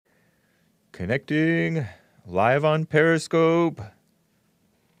Connecting. Live on Periscope.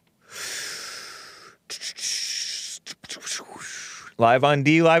 Live on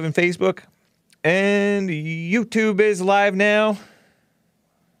D, live on Facebook. And YouTube is live now.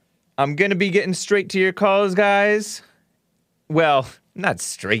 I'm going to be getting straight to your calls, guys. Well, not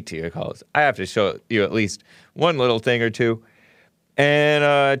straight to your calls. I have to show you at least one little thing or two.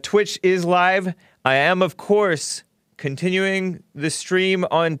 And Twitch is live. I am, of course, continuing the stream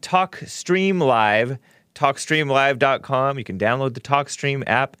on TalkStream Live, TalkStreamLive.com. You can download the TalkStream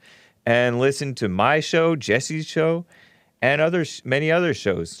app and listen to my show, Jesse's show, and many other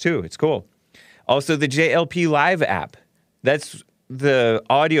shows, too. It's cool. Also, the JLP Live app. That's the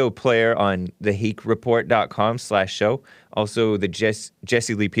audio player on thehakereport.com/show. Also, the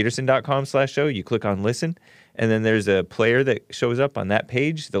JesseLeePeterson.com/show. You click on listen, and then there's a player that shows up on that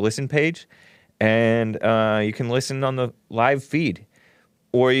page, the listen page, and you can listen on the live feed,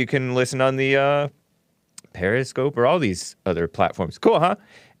 or you can listen on the Periscope or all these other platforms. Cool, huh?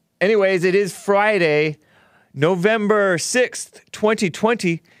 Anyways, it is Friday, November 6th,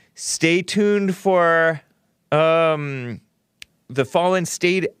 2020. Stay tuned for the Fallen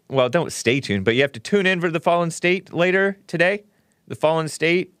State. Well, don't stay tuned, but you have to tune in for the Fallen State later today. The Fallen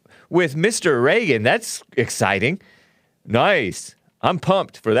State with Mr. Reagan. That's exciting. Nice. I'm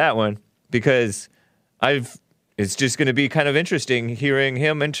pumped for that one because it's just going to be kind of interesting hearing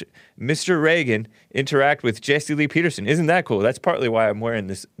him and Mr. Reagan interact with Jesse Lee Peterson. Isn't that cool? That's partly why I'm wearing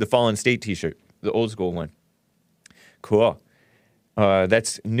the Fallen State t-shirt, the old school one. Cool.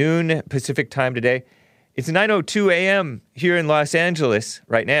 That's noon Pacific time today. It's 9:02 a.m. here in Los Angeles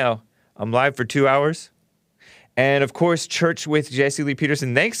right now. I'm live for 2 hours. And, of course, Church with Jesse Lee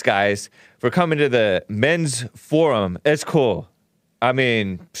Peterson. Thanks, guys, for coming to the men's forum. It's cool. I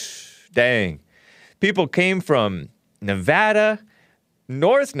mean, dang. People came from Nevada,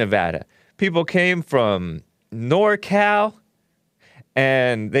 North Nevada. People came from NorCal,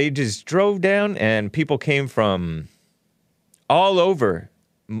 and they just drove down, and people came from all over,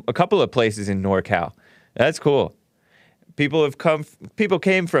 a couple of places in NorCal. That's cool. People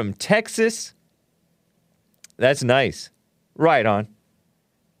came from Texas. That's nice. Right on.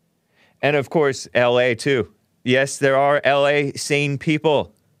 And of course, LA too. Yes, there are LA sane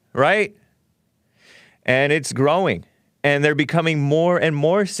people, right? And it's growing. And they're becoming more and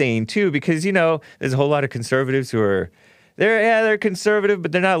more sane too, because there's a whole lot of conservatives who are they're conservative,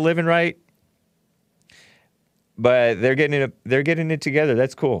 but they're not living right. But they're getting it together.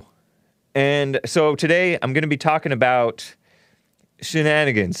 That's cool. And so today I'm going to be talking about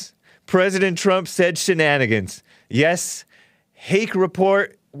shenanigans. President Trump said shenanigans. Yes, Hake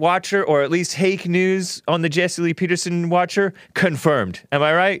Report watcher, or at least Hake News on the Jesse Lee Peterson watcher, confirmed. Am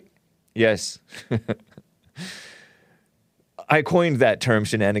I right? Yes. I coined that term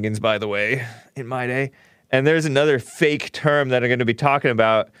shenanigans, by the way, in my day. And there's another fake term that I'm going to be talking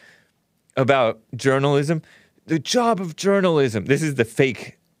about journalism. The job of journalism. This is the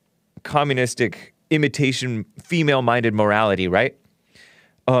fake communistic imitation female-minded morality, right?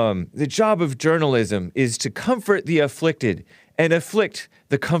 The job of journalism is to comfort the afflicted and afflict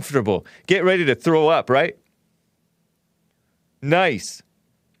the comfortable. Get ready to throw up, right? Nice.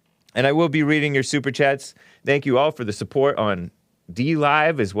 And I will be reading your super chats. Thank you all for the support on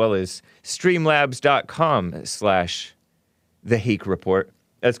DLive as well as streamlabs.com/The Hake Report.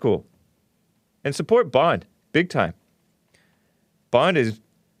 That's cool. And support Bond. Big time. Bond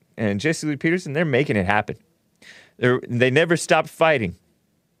and Jesse Lee Peterson, they're making it happen. They never stopped fighting.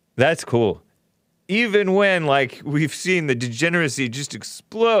 That's cool. Even when, we've seen the degeneracy just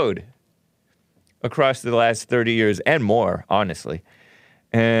explode across the last 30 years and more, honestly.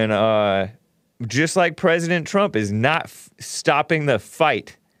 And just like President Trump is not stopping the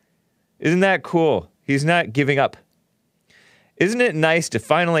fight. Isn't that cool? He's not giving up. Isn't it nice to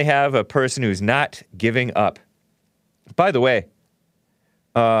finally have a person who's not giving up? By the way,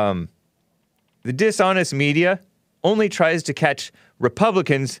 the dishonest media only tries to catch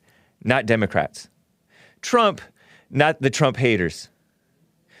Republicans, not Democrats. Trump, not the Trump haters.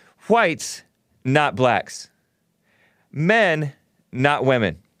 Whites, not blacks. Men, not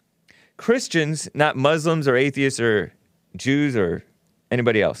women. Christians, not Muslims or atheists or Jews or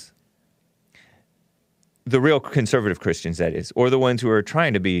anybody else. The real conservative Christians, that is, or the ones who are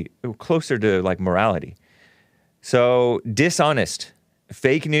trying to be closer to morality. So, dishonest,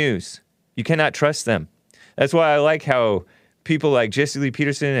 fake news. You cannot trust them. That's why I like how people like Jesse Lee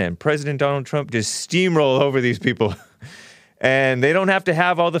Peterson and President Donald Trump just steamroll over these people. And they don't have to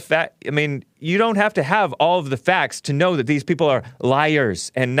have all the you don't have to have all of the facts to know that these people are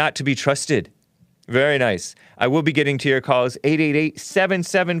liars and not to be trusted. Very nice. I will be getting to your calls,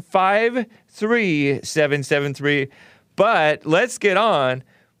 888-775-3773. But let's get on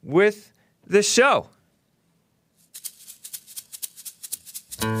with the show.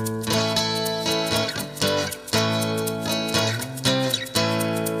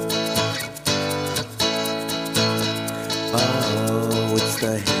 Oh, it's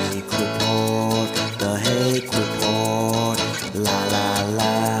the Hake Report, the Hake Report, la la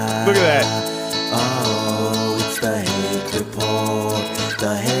la. Look at that. Oh, it's the Hake Report,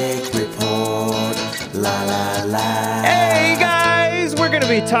 the Hake Report, la la la. Hey guys, we're going to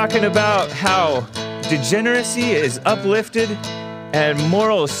be talking about how degeneracy is uplifted and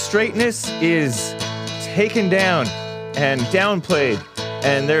moral straightness is taken down and downplayed,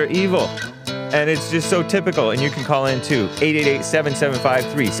 and they're evil. And it's just so typical. And you can call in too,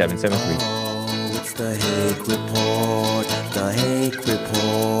 888-775-3773. Oh, it's the Hake Report, the Hake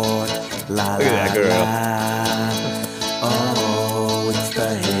Report, la Look at that girl. la. Oh, it's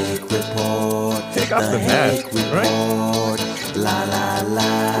the Hake Report, Take off the mask, Hake right? Report, la la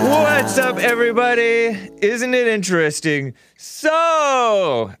la. What's up, everybody? Isn't it interesting?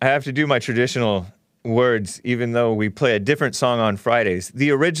 So, I have to do my traditional words, even though we play a different song on Fridays.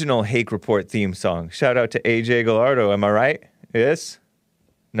 The original Hake Report theme song. Shout out to AJ Gallardo, am I right? Yes?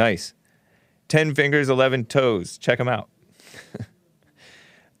 Nice. 10 fingers, 11 toes. Check them out.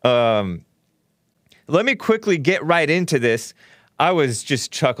 Let me quickly get right into this. I was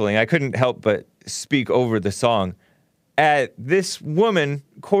just chuckling. I couldn't help but speak over the song at this woman,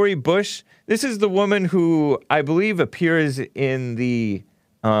 Cori Bush. This is the woman who I believe appears in the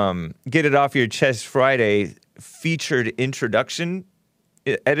Get It Off Your Chest Friday featured introduction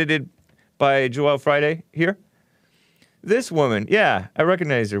edited by Joel Friday here. This woman, yeah, I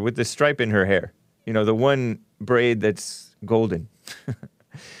recognize her with the stripe in her hair. You know, the one braid that's golden.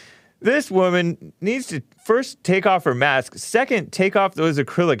 This woman needs to first take off her mask. Second, take off those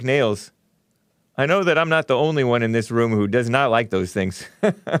acrylic nails. I know that I'm not the only one in this room who does not like those things.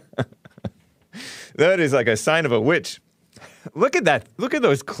 That is like a sign of a witch. Look at that. Look at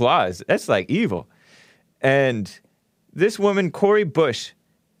those claws. That's like evil. And this woman, Cori Bush,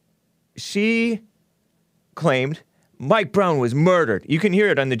 she claimed Mike Brown was murdered. You can hear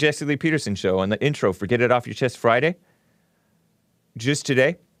it on the Jesse Lee Peterson show on the intro for Get It Off Your Chest Friday. Just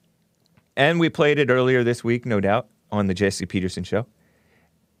today. And we played it earlier this week, no doubt, on the Jesse Peterson show.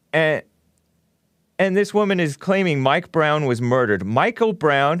 And this woman is claiming Mike Brown was murdered. Michael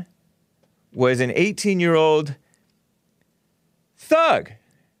Brown was an 18-year-old thug.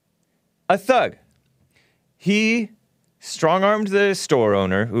 A thug. He strong-armed the store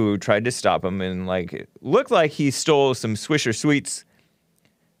owner who tried to stop him, and like it looked like he stole some Swisher Sweets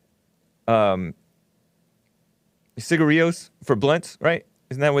cigarillos for blunts, right?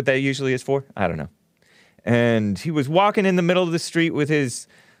 Isn't that what that usually is for? I don't know. And he was walking in the middle of the street with his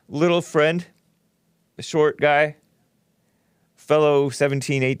little friend, the short guy, fellow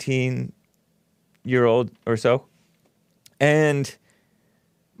 17, 18-year-old or so. And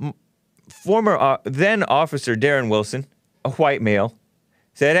former then officer Darren Wilson, a white male,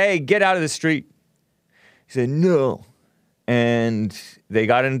 said, "Hey, get out of the street." He said, "No." And they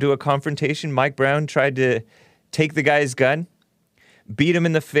got into a confrontation. Mike Brown tried to take the guy's gun, beat him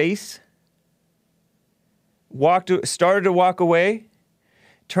in the face, started to walk away,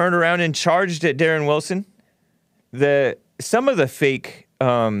 turned around and charged at Darren Wilson. Some of the fake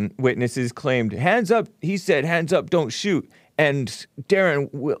witnesses claimed, "Hands up," he said, "hands up, don't shoot." And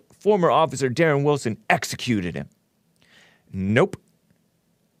former officer Darren Wilson executed him. Nope.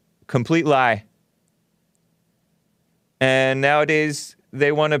 Complete lie. And nowadays,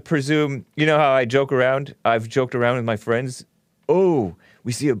 they want to presume, you know how I joke around? I've joked around with my friends. Oh,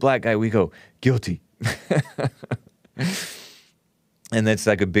 we see a black guy, we go, guilty. And that's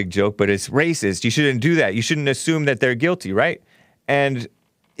like a big joke, but it's racist. You shouldn't do that. You shouldn't assume that they're guilty, right? And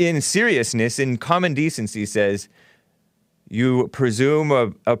in seriousness, in common decency says, you presume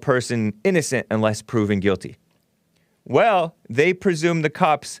a person innocent unless proven guilty. Well, they presume the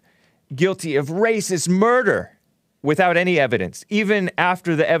cops guilty of racist murder without any evidence, even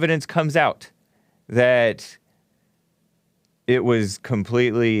after the evidence comes out that it was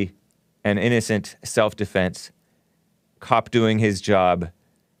completely an innocent self-defense, cop doing his job,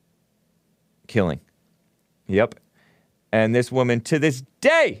 killing. Yep. And this woman, to this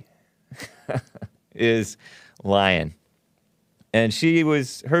day, is lying. And she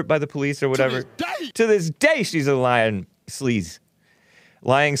was hurt by the police or whatever. To this day, she's a lying sleaze.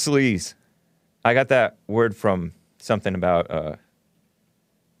 Lying sleaze. I got that word from something about,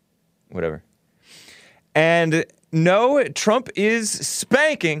 whatever. And no, Trump is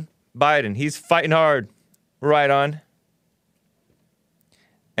spanking Biden. He's fighting hard. Right on.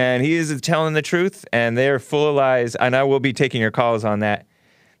 And he is telling the truth, and they're full of lies. And I will be taking your calls on that.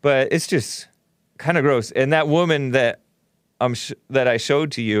 But it's just kind of gross. And that woman that that I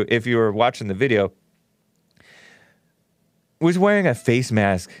showed to you, if you were watching the video, was wearing a face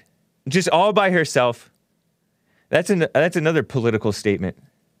mask, just all by herself. That's another political statement,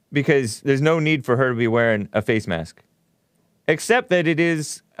 because there's no need for her to be wearing a face mask, except that it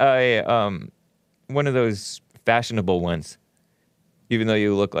is a one of those fashionable ones, even though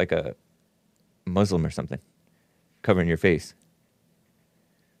you look like a Muslim or something, covering your face.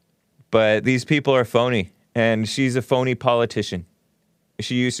 But these people are phony, and she's a phony politician.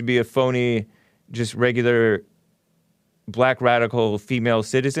 She used to be a phony, just regular black radical female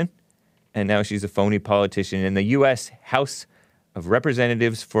citizen, and now she's a phony politician in the U.S. House of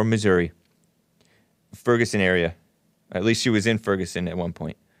Representatives for Missouri, Ferguson area. At least she was in Ferguson at one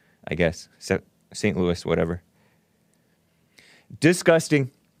point, I guess. St. Louis, whatever. Disgusting.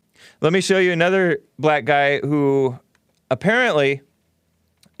 Let me show you another black guy who apparently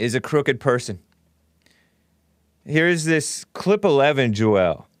is a crooked person. Here's this clip 11,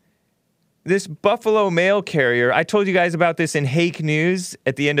 Joel. This Buffalo mail carrier, I told you guys about this in Hake News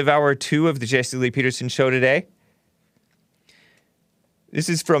at the end of hour 2 of the Jesse Lee Peterson show today. This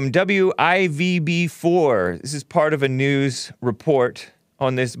is from WIVB4. This is part of a news report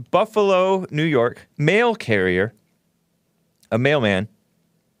on this Buffalo, New York mail carrier, a mailman,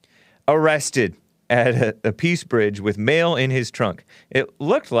 arrested at a Peace Bridge with mail in his trunk. It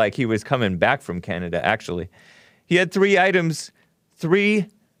looked like he was coming back from Canada, actually. He had 3 items, 3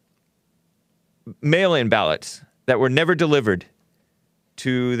 mail-in ballots that were never delivered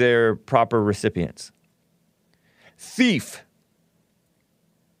to their proper recipients. Thief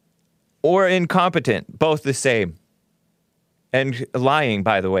or incompetent, both the same. And lying,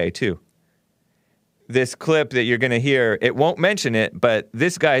 by the way, too. This clip that you're going to hear, it won't mention it, but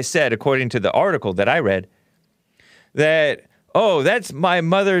this guy said, according to the article that I read, that, oh, that's my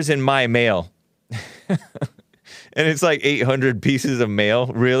mother's and my mail. And it's like 800 pieces of mail,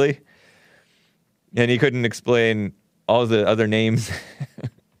 really? And he couldn't explain all the other names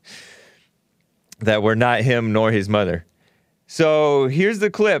that were not him nor his mother. So here's the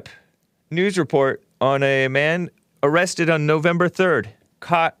clip, news report on a man arrested on November 3rd,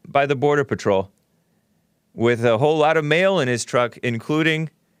 caught by the Border Patrol with a whole lot of mail in his truck, including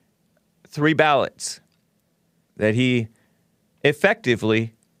 3 ballots that he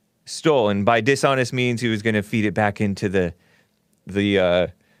effectively stole. And by dishonest means, he was going to feed it back into the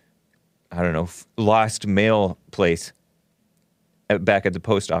lost mail place back at the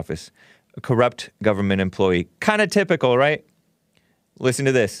post office. A corrupt government employee. Kind of typical, right? Listen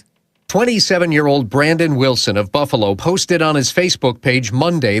to this. 27-year-old Brandon Wilson of Buffalo posted on his Facebook page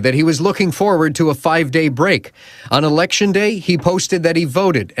Monday that he was looking forward to a 5-day break. On Election Day, he posted that he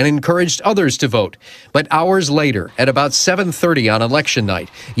voted and encouraged others to vote. But hours later, at about 7:30 on election night,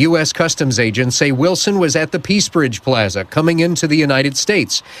 U.S. Customs agents say Wilson was at the Peace Bridge Plaza coming into the United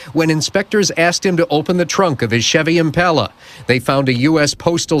States when inspectors asked him to open the trunk of his Chevy Impala. They found a U.S.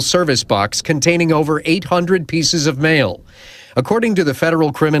 Postal Service box containing over 800 pieces of mail. According to the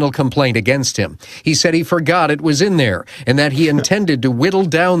federal criminal complaint against him, he said he forgot it was in there and that he intended to whittle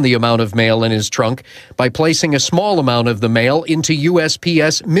down the amount of mail in his trunk by placing a small amount of the mail into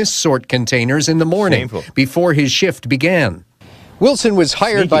USPS missort containers in the morning before his shift began. Wilson was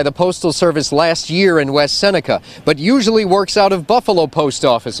hired by the Postal Service last year in West Seneca, but usually works out of Buffalo post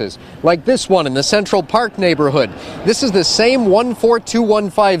offices, like this one in the Central Park neighborhood. This is the same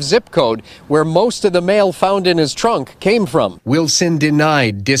 14215 zip code where most of the mail found in his trunk came from. Wilson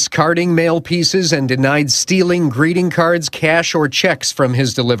denied discarding mail pieces and denied stealing greeting cards, cash, or checks from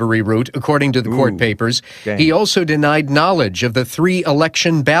his delivery route, according to the court papers. Dang. He also denied knowledge of the 3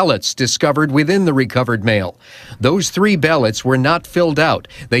 election ballots discovered within the recovered mail. Those 3 ballots were not filled out.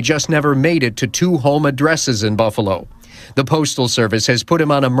 They just never made it to 2 home addresses in Buffalo. The Postal Service has put him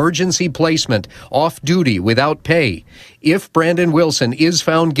on emergency placement, off duty without pay. If Brandon Wilson is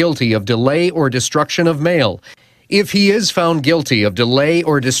found guilty of delay or destruction of mail, he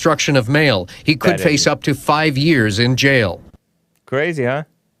could face up to 5 years in jail. Crazy, huh?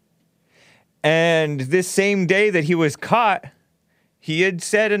 And this same day that he was caught, he had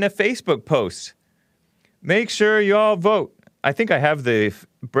said in a Facebook post, make sure you all vote. I think I have the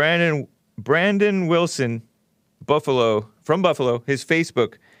Brandon Wilson, from Buffalo, his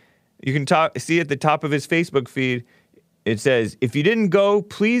Facebook. You can see at the top of his Facebook feed, it says, if you didn't go,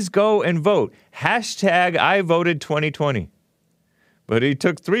 please go and vote. Hashtag I voted 2020. But he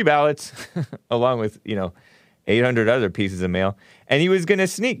took 3 ballots, along with, 800 other pieces of mail. And he was going to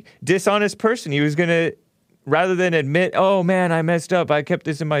sneak. Dishonest person. He was going to, rather than admit, oh man, I messed up, I kept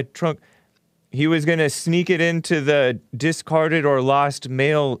this in my trunk, he was going to sneak it into the discarded or lost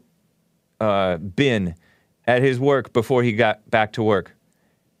mail bin at his work before he got back to work.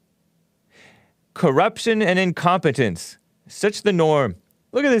 Corruption and incompetence. Such the norm.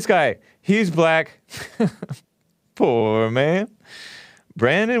 Look at this guy. He's black. Poor man.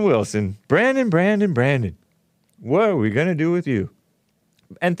 Brandon Wilson. Brandon. What are we going to do with you?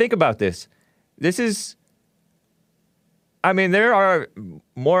 And think about this. This is, I mean, there are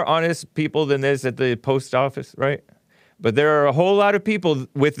more honest people than this at the post office, right? But there are a whole lot of people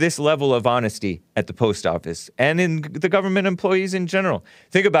with this level of honesty at the post office and in the government employees in general.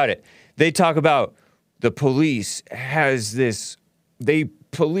 Think about it. They talk about the police has this,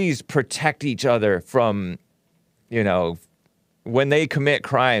 police protect each other from, you know, when they commit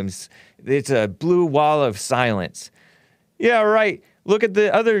crimes. It's a blue wall of silence. Yeah, right. Look at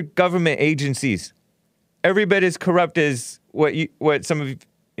the other government agencies. Every bit as corrupt as what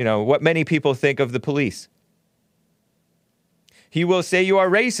many people think of the police. He will say you are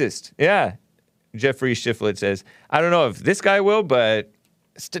racist. Yeah, Jeffrey Shiflett says. I don't know if this guy will, but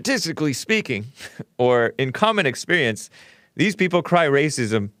statistically speaking, or in common experience, these people cry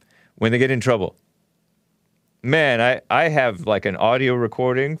racism when they get in trouble. Man, I have like an audio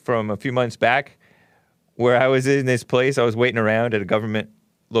recording from a few months back where I was in this place. I was waiting around at a government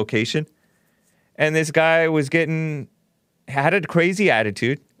location. And this guy had a crazy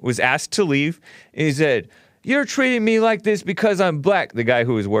attitude, was asked to leave. And he said, "You're treating me like this because I'm black." The guy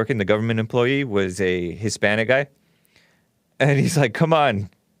who was working, the government employee, was a Hispanic guy. And he's like, "Come on,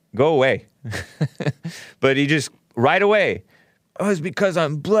 go away." But he just, right away, "Oh, it's because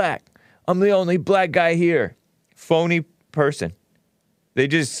I'm black. I'm the only black guy here." Phony person. They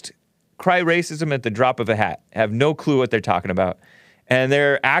just cry racism at the drop of a hat, have no clue what they're talking about. And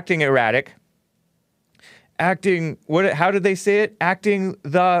they're acting erratic. How did they say it? Acting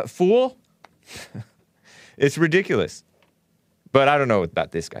the fool? It's ridiculous. But I don't know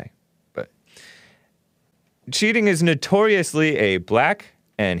about this guy. But cheating is notoriously a black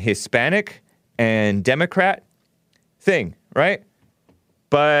and Hispanic and Democrat thing, right?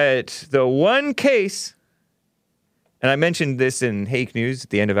 But the one case, and I mentioned this in Hake News at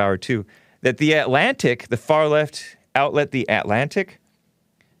the end of hour 2, that the Atlantic, the far left outlet, the Atlantic,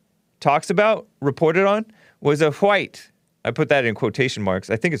 talks about, reported on, was a white, I put that in quotation marks,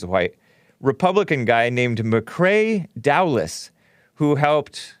 I think it's a white, Republican guy named McCrae Dowless, who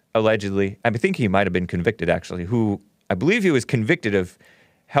helped, allegedly, I think he might have been convicted actually, I believe he was convicted of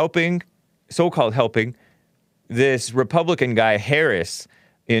so-called helping, this Republican guy, Harris,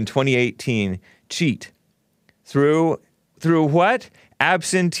 in 2018, cheat. Through what?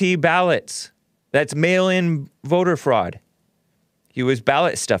 Absentee ballots. That's mail-in voter fraud. He was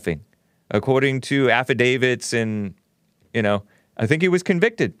ballot stuffing, according to affidavits and, I think he was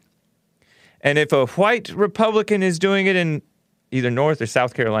convicted. And if a white Republican is doing it in either North or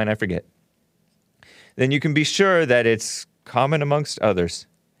South Carolina, I forget, then you can be sure that it's common amongst others.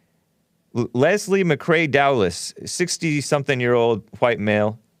 Leslie McCrae Dowless, 60-something-year-old white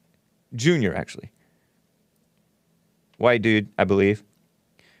male, junior actually. White dude, I believe.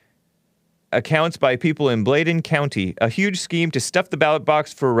 Accounts by people in Bladen County, a huge scheme to stuff the ballot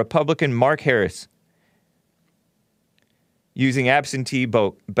box for Republican Mark Harris using absentee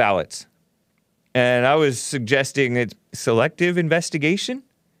ballots. And I was suggesting it's selective investigation,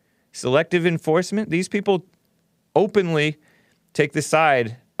 selective enforcement. These people openly take the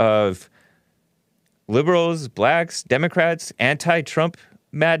side of liberals, blacks, Democrats, anti-Trump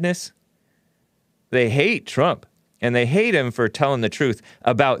madness. They hate Trump. And they hate him for telling the truth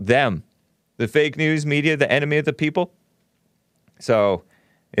about them. The fake news media, the enemy of the people. So,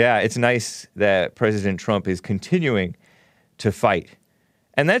 yeah, it's nice that President Trump is continuing to fight.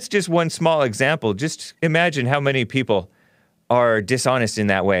 And that's just one small example. Just imagine how many people are dishonest in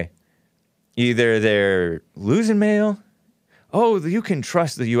that way. Either they're losing mail. Oh, you can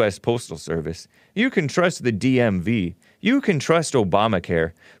trust the U.S. Postal Service. You can trust the DMV. You can trust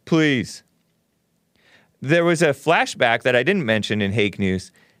Obamacare. Please. There was a flashback that I didn't mention in Hake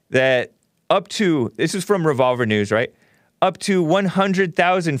News that this is from Revolver News, right? Up to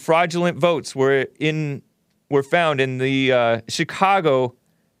 100,000 fraudulent votes were found in the Chicago,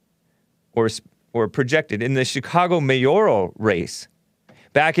 or projected in the Chicago mayoral race.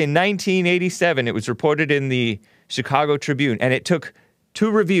 Back in 1987, it was reported in the Chicago Tribune, and it took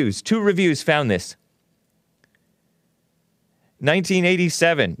two reviews found this.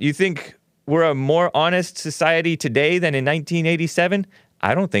 1987, you think we're a more honest society today than in 1987?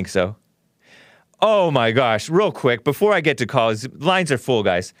 I don't think so. Oh my gosh, real quick, before I get to calls, lines are full,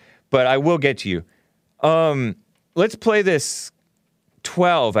 guys, but I will get to you. Let's play this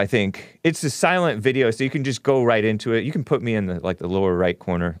 12, I think. It's a silent video, so you can just go right into it. You can put me in the lower right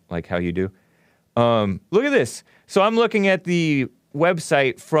corner, like how you do. Look at this. So I'm looking at the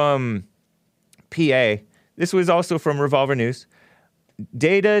website from PA. This was also from Revolver News.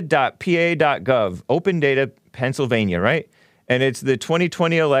 Data.pa.gov, Open Data, Pennsylvania, right? And it's the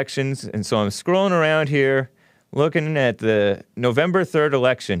 2020 elections. And so I'm scrolling around here, looking at the November 3rd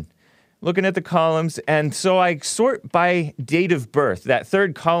election, looking at the columns. And so I sort by date of birth. That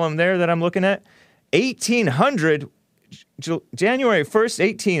third column there that I'm looking at, 1800, January 1st,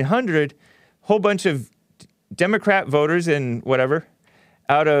 1800, whole bunch of Democrat voters and whatever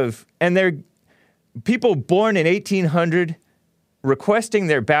and they're people born in 1800 requesting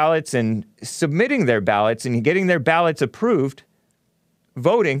their ballots and submitting their ballots and getting their ballots approved,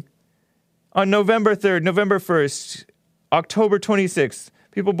 voting on November 3rd, November 1st, October 26th.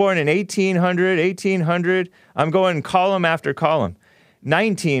 People born in 1800, I'm going column after column.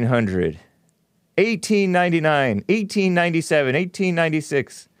 1900, 1899, 1897,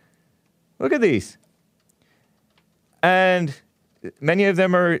 1896. Look at these. And many of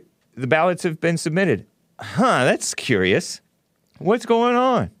them the ballots have been submitted. That's curious. What's going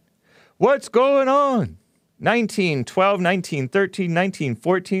on? 1912, 1913,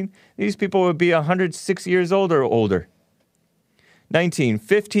 1914. These people would be 106 years old or older.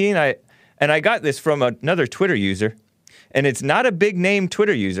 1915, I got this from another Twitter user, and it's not a big name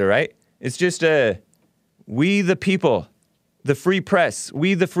Twitter user, right? It's just we the people, the free press,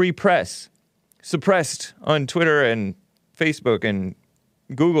 we the free press, suppressed on Twitter and Facebook and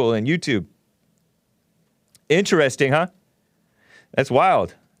Google and YouTube. Interesting, huh? That's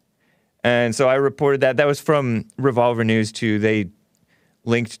wild. And so I reported that. That was from Revolver News too. They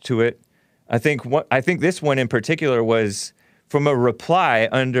linked to it. I think this one in particular was from a reply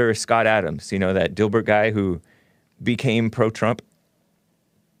under Scott Adams, you know, that Dilbert guy who became pro-Trump.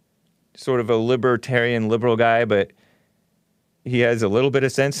 Sort of a libertarian, liberal guy, but he has a little bit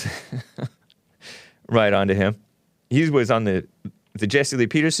of sense right onto him. He was on the Jesse Lee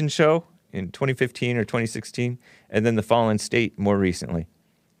Peterson show in 2015 or 2016, and then the Fallen State more recently.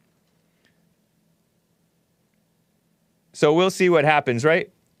 So we'll see what happens, right?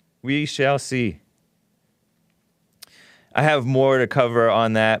 We shall see. I have more to cover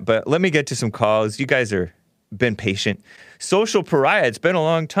on that, but let me get to some calls. You guys are been patient. Social Pariah, it's been a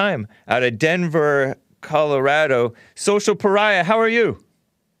long time. Out of Denver, Colorado. Social Pariah, how are you?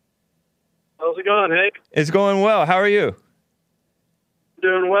 How's it going, Hank? It's going well. How are you?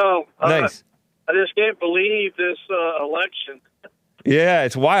 Doing well. Nice. I just can't believe this election. Yeah,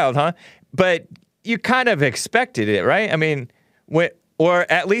 it's wild, huh? But you kind of expected it, right? I mean,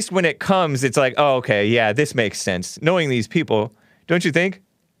 or at least when it comes, it's like, oh, okay, yeah, this makes sense. Knowing these people, don't you think?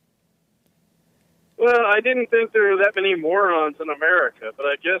 Well, I didn't think there were that many morons in America, but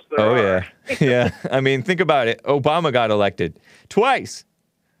I guess there are. Oh, yeah. Yeah. I mean, think about it. Obama got elected twice.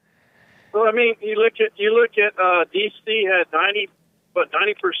 Well, I mean, you look at D.C. had 90%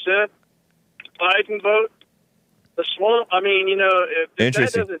 Biden vote. The swamp. I mean, you know, if that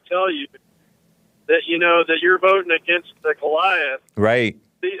doesn't tell you that that you're voting against the Goliath, right?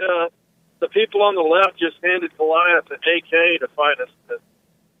 The people on the left just handed Goliath an AK to fight us.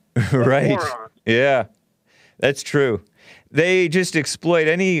 Right. Morons. Yeah, that's true. They just exploit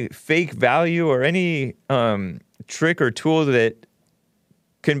any fake value or any trick or tool that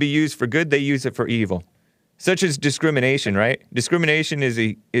can be used for good. They use it for evil, such as discrimination. Right? Discrimination is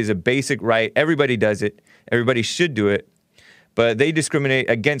a basic right. Everybody does it. Everybody should do it. But they discriminate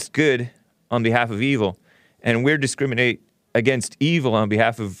against good on behalf of evil, and we're discriminate against evil on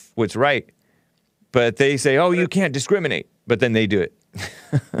behalf of what's right. But they say, "Oh, you can't discriminate," but then they do it.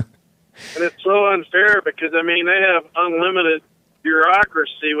 And it's so unfair because, I mean, they have unlimited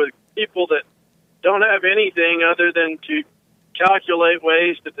bureaucracy with people that don't have anything other than to calculate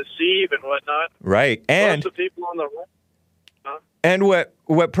ways to deceive and whatnot. Right. And most of the people on the right. And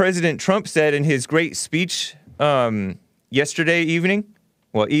what President Trump said in his great speech yesterday evening,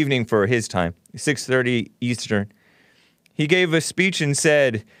 well, evening for his time, 6:30 Eastern, he gave a speech and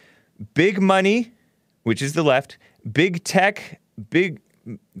said, big money, which is the left, big tech,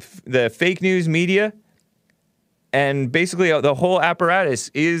 the fake news media, and basically the whole apparatus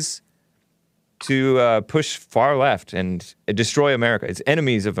is to push far left and destroy America. It's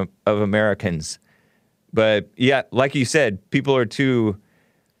enemies of Americans. But yeah, like you said, people are too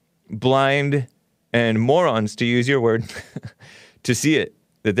blind and morons, to use your word, to see it,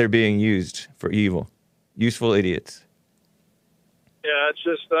 that they're being used for evil. Useful idiots. Yeah, it's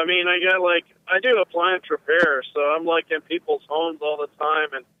just, I mean, I do appliance repair, so I'm like in people's homes all the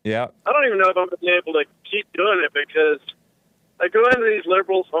time, and Yeah. I don't even know if I'm going to be able to keep doing it because I go into these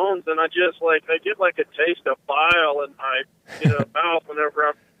liberals' homes and I get like a taste of bile in my, mouth whenever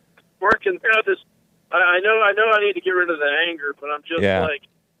I'm working there. I know I need to get rid of the anger, but I'm just I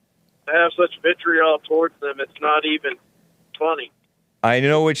have such vitriol towards them. It's not even funny. I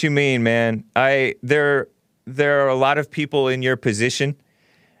know what you mean, man. There are a lot of people in your position,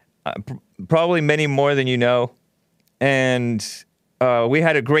 probably many more than you know, and we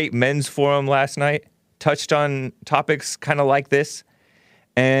had a great men's forum last night, touched on topics kind of like this,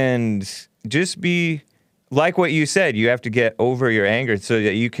 and just be like what you said. You have to get over your anger so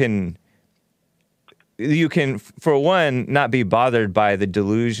that you can, for one, not be bothered by the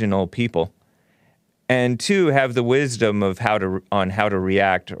delusional people, and two, have the wisdom of how to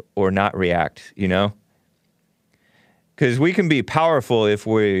react or not react. Because we can be powerful if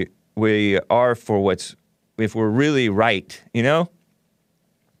we are if we're really right.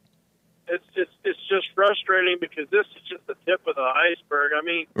 It's just frustrating because this is just the tip of the iceberg. I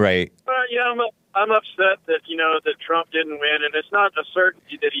mean, Right. I'm upset that that Trump didn't win, and it's not a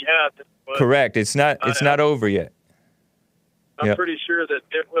certainty that he had. But Correct. It's not over yet. I'm pretty sure that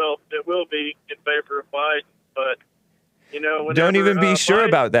it will be in favor of Biden, but Don't even be sure Biden,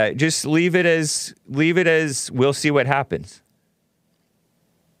 about that. Just leave it as we'll see what happens.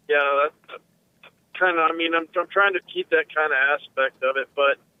 Yeah, that's kind of. I mean, I'm trying to keep that kind of aspect of it,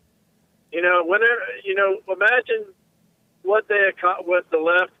 but whenever imagine what the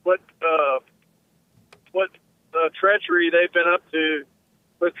left, what treachery they've been up to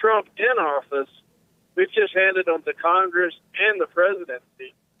with Trump in office. We've just handed them to Congress and the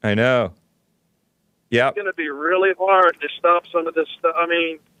presidency. I know. Yeah. It's going to be really hard to stop some of this stuff. I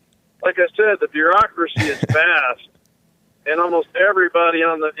mean, like I said, the bureaucracy is vast, and almost everybody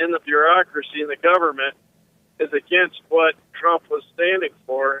in the bureaucracy in the government is against what Trump was standing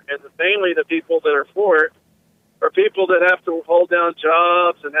for, and mainly the people that are for it are people that have to hold down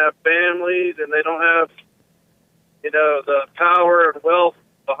jobs and have families, and they don't have, the power and wealth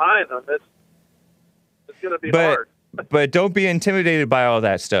behind them. It's going to be hard. But don't be intimidated by all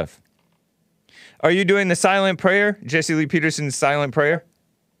that stuff. Are you doing the silent prayer? Jesse Lee Peterson's silent prayer?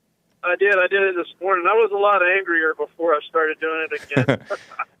 I did it this morning. I was a lot angrier before I started doing it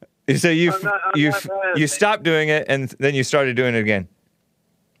again. So you you stopped doing it and then you started doing it again.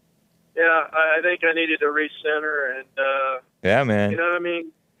 Yeah, I think I needed to recenter and yeah, man. You know what I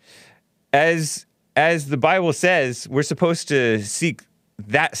mean? As the Bible says, we're supposed to seek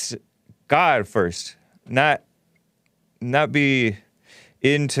that God first, not be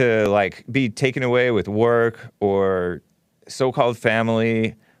into be taken away with work or so-called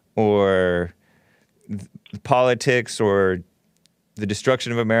family or politics or the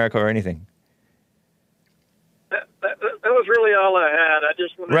destruction of America or anything. That was really all I had. I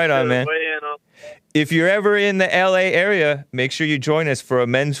just wanted to man. weigh in on. If you're ever in the LA area, make sure you join us for a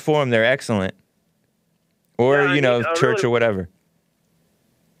men's forum. They're excellent. Or, church or whatever.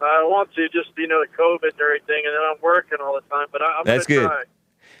 I want to just, the COVID and everything, and then I'm working all the time, but I'm That's gonna good. try.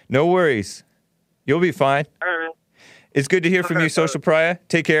 No worries. You'll be fine. All right, man. It's good to hear from you, Social Pariah.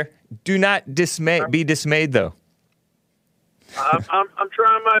 Take care. Do not be dismayed, though. I'm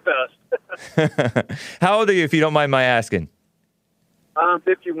trying my best. How old are you, if you don't mind my asking? I'm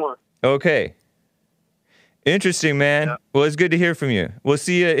 51. Okay. Interesting, man. Yeah. Well, it's good to hear from you. We'll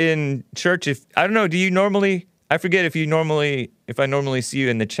see you in church. I don't know, I forget if I normally see you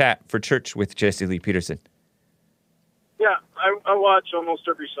in the chat for church with Jesse Lee Peterson. Yeah, I watch almost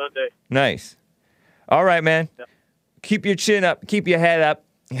every Sunday. Nice. All right, man. Yeah. Keep your chin up. Keep your head up.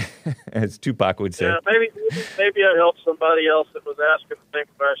 As Tupac would say. Yeah, maybe I helped somebody else that was asking the same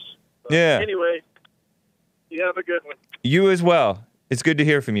question. So Yeah. Anyway, you have a good one. You as well. It's good to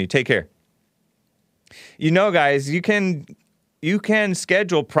hear from you. Take care. Guys, you can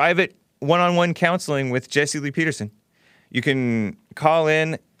schedule private one-on-one counseling with Jesse Lee Peterson. You can call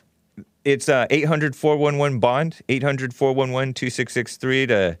in. It's 800-411-BOND, 800-411-2663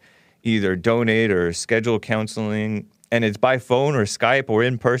 to either donate or schedule counseling. And it's by phone or Skype or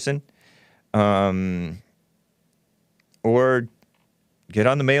in person. Or get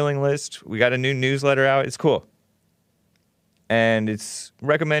on the mailing list. We got a new newsletter out. It's cool. And it's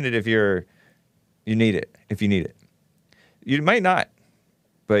recommended if you need it. If you need it. You might not,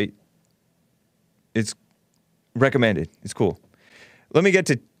 but it's recommended. It's cool. Let me get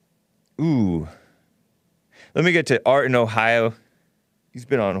to Art in Ohio. He's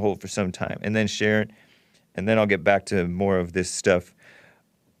been on hold for some time. And then Sharon. And then I'll get back to more of this stuff.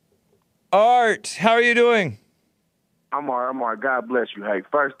 Art, how are you doing? I'm all right. I'm all right. God bless you. Hey,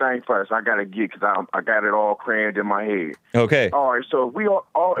 first thing first, I gotta get because I got it all crammed in my head. Okay. All right. So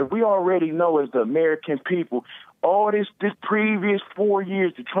if we already know as the American people, all this previous 4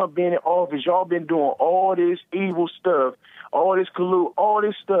 years that Trump been in office, y'all been doing all this evil stuff, all this all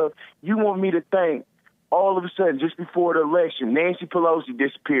this stuff. You want me to think all of a sudden just before the election, Nancy Pelosi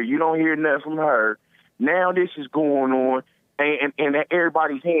disappeared. You don't hear nothing from her. Now this is going on, and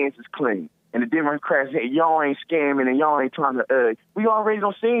everybody's hands is clean. And the Democrats, y'all ain't scamming and y'all ain't trying to, we already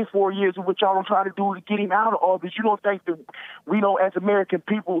done seen 4 years of what y'all don't try to do to get him out of office. You don't think that we don't, as American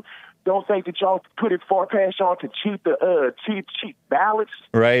people, don't think that y'all put it far past y'all to cheat cheat ballots?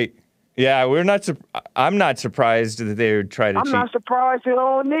 Right. Yeah, I'm not surprised that they would try to cheat. I'm not surprised at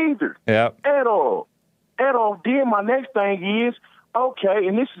all neither. Yeah. At all. Then my next thing is, okay,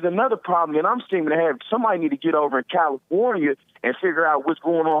 and this is another problem that I'm seeming to have. Somebody need to get over in California and figure out what's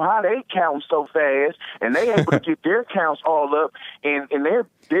going on, how they count so fast, and they able to get their counts all up, and they're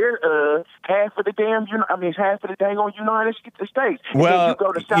half of the half of the dang on United States. And well, you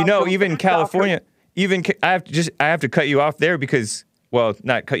go to even California, I have to cut you off there because, well,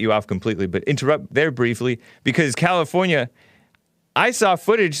 not cut you off completely, but interrupt there briefly because California, I saw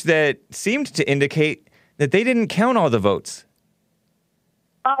footage that seemed to indicate that they didn't count all the votes.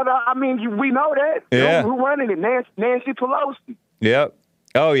 We know that. Yeah. Who running it? Nancy Pelosi. Yep.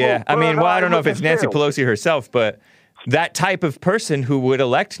 Oh, yeah. I don't know if it's Nancy terrible. Pelosi herself, but that type of person who would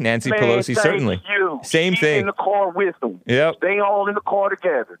elect Nancy Pelosi, certainly. Same thing. In the car with them. Yep. They all in the car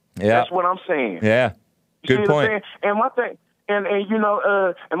together. Yeah. That's what I'm saying. Yeah. Good point. And my thing, and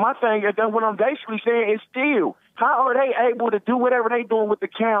my thing, what I'm basically saying is still, how are they able to do whatever they doing with the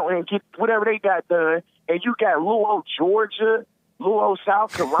count and get whatever they got done? And you got little old Georgia, little old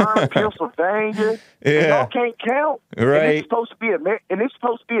South Carolina, Pennsylvania. Yeah. And y'all can't count. Right. And it's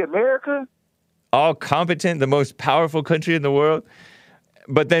supposed to be America. All competent, the most powerful country in the world.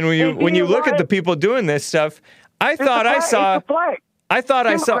 But then when you look at the people doing this stuff, I thought I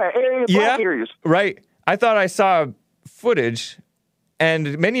saw footage,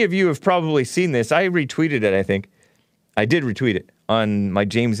 and many of you have probably seen this. I retweeted it, I think. I did retweet it on my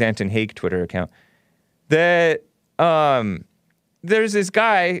James Anton Hake Twitter account. That there's this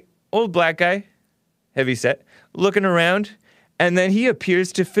guy, old black guy, heavyset, looking around, and then he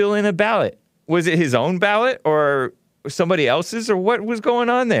appears to fill in a ballot. Was it his own ballot or somebody else's, or what was going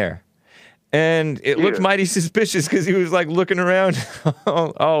on there? And it looked mighty suspicious because he was like looking around,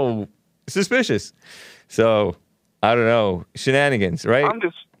 all suspicious. So I don't know, shenanigans, right? I'm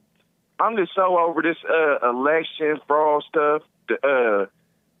just so over this election fraud stuff,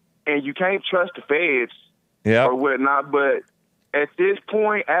 and you can't trust the feds or whatnot. But at this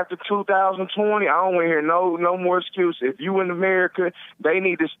point, after 2020, I don't want to hear no more excuse. If you in America, they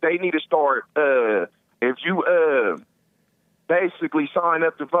need to start. If you basically sign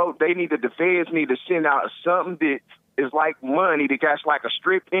up to vote, the feds need to send out something that is like money that got like a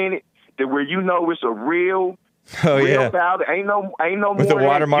strip in it, that where you know it's a real. Ballot. Ain't no with more a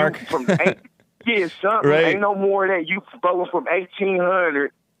watermark from something. Right. Ain't no more that you voting from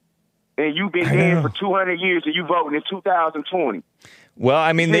 1800 and you've been dead for 200 years and you voting in 2020. Well,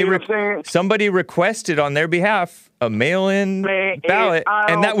 I mean, somebody requested on their behalf a mail-in ballot,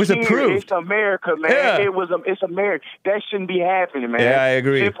 and that was approved. It's America, man. Yeah. It's America. That shouldn't be happening, man. Yeah, I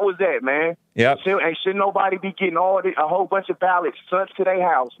agree. Simple as that, man. Yep. And should nobody be getting a whole bunch of ballots sent to their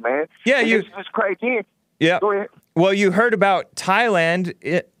house, man? Yeah, This is crazy. Yeah. Go ahead. Well, you heard about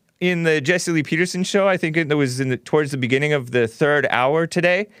Thailand in the Jesse Lee Peterson show. I think it was towards the beginning of the third hour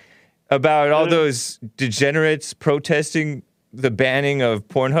today, about all those degenerates protesting the banning of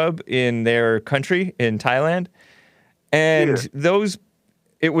Pornhub in their country, in Thailand. And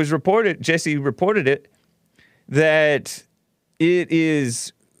it was reported, Jesse reported it, that it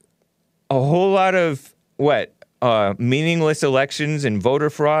is a whole lot of meaningless elections and voter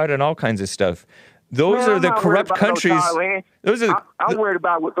fraud and all kinds of stuff. Those are the corrupt countries. I'm worried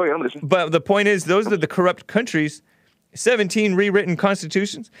about what. Go ahead, I'm listening. But the point is, those are the corrupt countries. 17 rewritten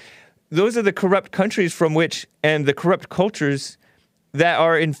constitutions. Those are the corrupt countries from which, and the corrupt cultures that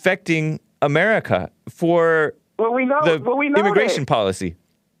are infecting America for the immigration policy.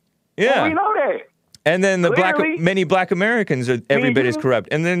 Yeah, well, we know that. And then many black Americans are every bit as corrupt,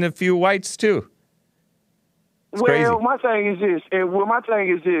 and then a few whites too. It's crazy. My thing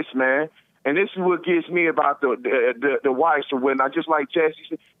is this, man. And this is what gets me about the whites or whatnot. Just like Jesse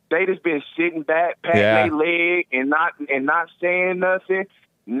said, they just been sitting back, patting their leg, and not saying nothing.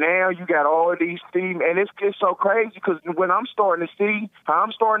 Now you got all of these themes, and it's so crazy because when I'm starting to see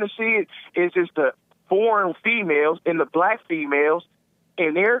it is just the foreign females and the black females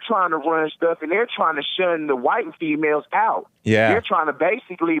and they're trying to run stuff, and they're trying to shun the white females out. Yeah. They're trying to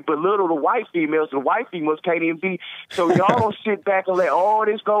basically belittle the white females, and the white females can't even be. So y'all don't sit back and let all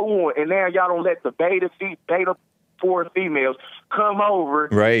this go on, and now y'all don't let the beta four females come over,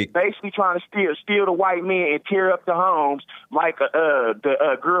 right? Basically trying to steal the white men and tear up the homes, like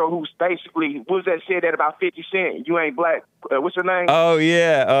the girl who's basically what was that said that about 50 Cent. You ain't black. What's her name? Oh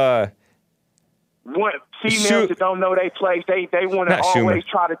yeah. What females that don't know their place, they want to always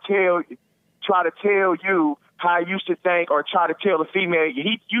try to tell you how you should think, or try to tell the female,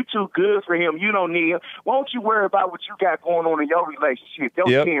 you too good for him, you don't need him. Why don't you worry about what you got going on in your relationship, those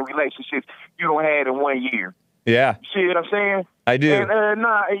 10 relationships you don't have in 1 year. Yeah. See what I'm saying? I do. And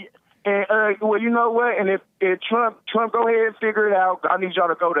well, you know what? And if Trump go ahead and figure it out, I need y'all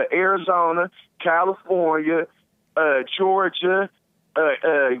to go to Arizona, California, Georgia,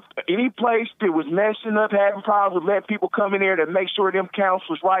 any place that was messing up, having problems with letting people come in there to make sure them counts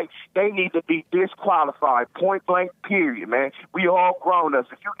was right, they need to be disqualified, point blank, period, man. We all grown ups.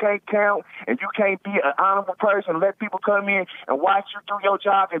 If you can't count and you can't be an honorable person, let people come in and watch you do your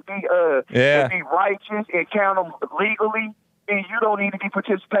job and be righteous and count them legally, then you don't need to be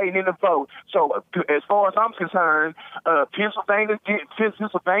participating in the vote. So as far as I'm concerned, Pennsylvania's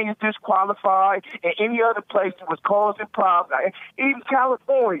disqualified, and any other place that was causing problems, even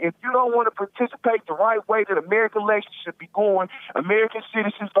California, if you don't want to participate the right way that American elections should be going, American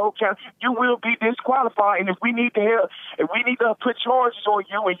citizens vote count, you will be disqualified. And if we need to put charges on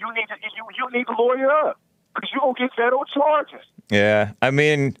you, and you need to lawyer up, because you're going to get federal charges. Yeah, I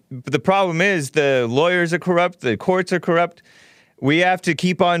mean, the problem is the lawyers are corrupt, the courts are corrupt. We have to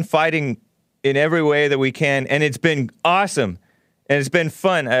keep on fighting in every way that we can, and it's been awesome, and it's been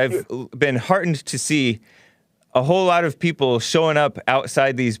fun. I've been heartened to see a whole lot of people showing up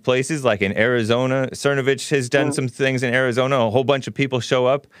outside these places, like in Arizona. Cernovich has done some things in Arizona. A whole bunch of people show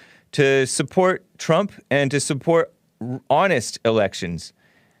up to support Trump and to support honest elections.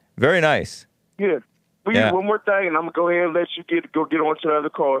 Very nice. Yeah. One more thing, and I'm going to go ahead and let you go get on to the other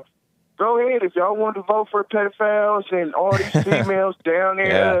call. Go ahead. If y'all want to vote for pedophiles and all these females down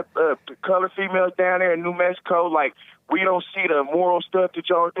there, colored females down there in New Mexico, like, we don't see the immoral stuff that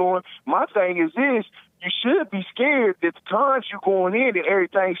y'all doing. My thing is this. You should be scared that the times you going in and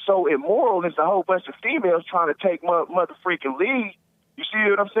everything's so immoral. There's a whole bunch of females trying to take mother freaking lead. You see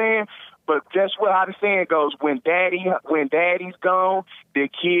what I'm saying? But guess what? How the saying goes: when daddy's gone, the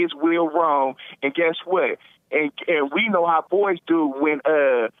kids will roam. And guess what? And we know how boys do when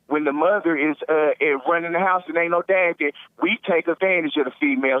the mother is running the house and ain't no dad there. We take advantage of the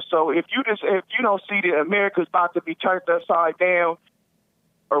female. So if you don't see that America's about to be turned upside down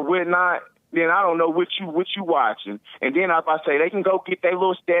or whatnot, then I don't know what you watching. And then I say they can go get their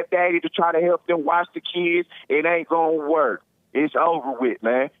little stepdaddy to try to help them watch the kids. It ain't gonna work. It's over with,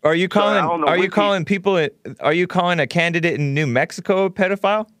 man. Are you calling a candidate in New Mexico a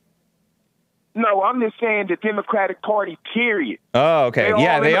pedophile? No, I'm just saying the Democratic Party, period. Oh, okay.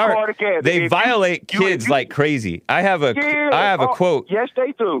 They are. They violate kids like crazy. I have a quote. Yes,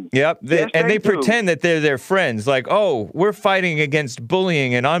 they do. Yep. They pretend that they're their friends. Like, oh, we're fighting against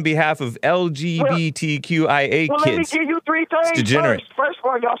bullying and on behalf of LGBTQIA kids. Let me give you three things. It's degenerate. First of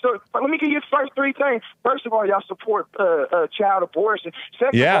all, let me give you the first three things. First of all, y'all support child abortion.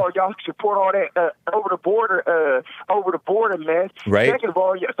 Second of all, y'all support all that over the border mess. Right. Third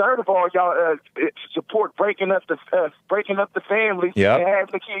of all, y'all support breaking up the families and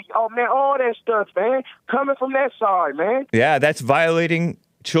having the kids. Oh man, all that stuff, man, coming from that side, man. Yeah, that's violating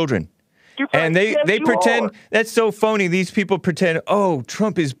children. And they pretend that's so phony. These people pretend, oh,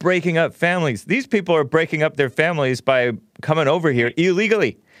 Trump is breaking up families. These people are breaking up their families by coming over here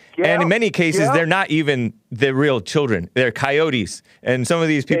illegally. And in many cases, they're not even the real children. They're coyotes. And some of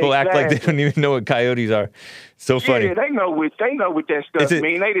these people act like they don't even know what coyotes are. So funny. Yeah, they know what that stuff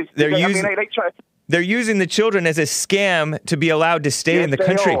means. They're using the children as a scam to be allowed to stay in the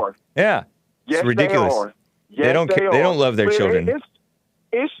country. Yeah. It's ridiculous. They don't love their children.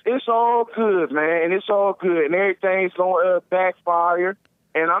 It's all good, man. It's all good. And everything's going to backfire.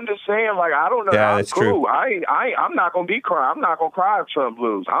 And I'm just saying, like, I don't know. Yeah, I'm cool. True. I'm not gonna be crying. I'm not gonna cry if Trump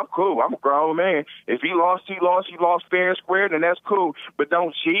lose. I'm cool. I'm a grown man. If he lost fair and square, then that's cool. But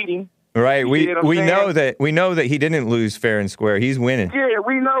don't cheat him. Right. We know that he didn't lose fair and square. He's winning. Yeah,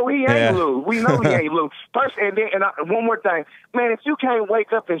 we know he ain't lose. We know he ain't lose. First, and one more thing, man. If you can't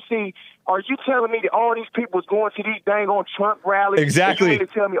wake up and see Are you telling me that all these people is going to these dang on Trump rallies? Exactly. And you mean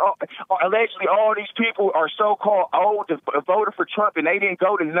to tell me allegedly all these people are so-called old that voted for Trump and they didn't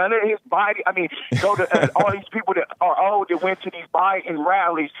go to none of his Biden? I mean, go to all these people that are old that went to these Biden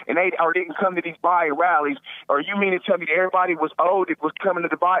rallies and they or didn't come to these Biden rallies? Or you mean to tell me that everybody was old that was coming to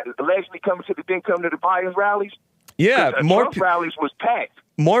the Biden, allegedly coming to the didn't come to the Biden rallies? Yeah, more Trump rallies was packed.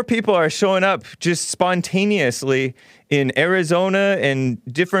 More people are showing up just spontaneously in Arizona and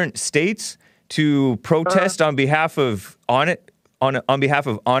different states to protest on behalf of on behalf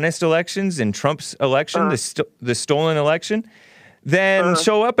of honest elections and Trump's election, the stolen election, then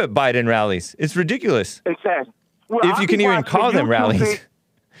show up at Biden rallies. It's ridiculous. Exactly. Well, if you can even call them rallies.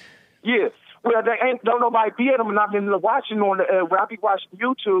 Yeah. Well, they ain't don't nobody be at them, and I've been watching on the where I be watching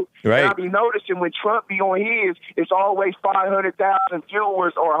YouTube. Right. And I be noticing when Trump be on his, it's always 500,000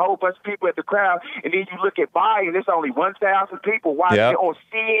 viewers or a whole bunch of people at the crowd, and then you look at Biden, it's only 1,000 people watching it on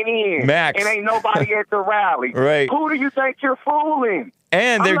CNN, Max. and ain't nobody at the rally. Right. Who do you think you're fooling?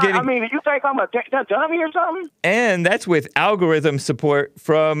 And they're getting. I mean, you think I'm a dummy or something? And that's with algorithm support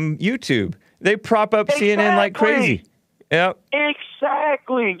from YouTube. They prop up CNN like crazy. Yep.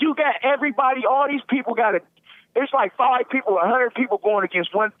 Exactly. You got everybody, all these people got it. It's like 5 people, 100 people going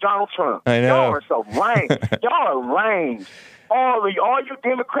against one Donald Trump. I know. Y'all are so lame. Y'all are lame. All you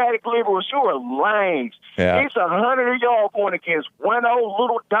Democratic liberals, you are lame. Yeah. It's 100 of y'all going against one old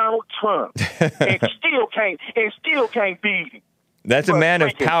little Donald Trump, and still can't beat him. That's a man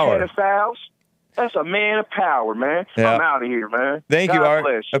of power. Pedophiles. That's a man of power, man. Yeah. I'm out of here, man. Thank you, God Art.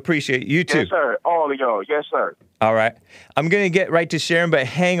 bless you. Appreciate you too. Yes, sir. All of y'all. Yes, sir. All right. I'm going to get right to Sharon, but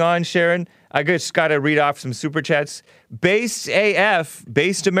hang on, Sharon. I just got to read off some super chats. Based AF,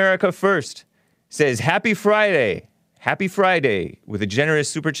 Based America First, says, Happy Friday. Happy Friday, with a generous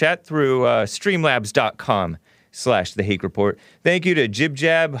super chat through streamlabs.com/The Hake Report. Thank you to Jib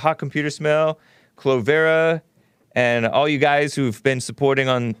Jab, Hot Computer Smell, Clovera, and all you guys who've been supporting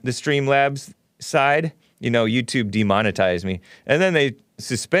on the Streamlabs side. You know, YouTube demonetized me. And then they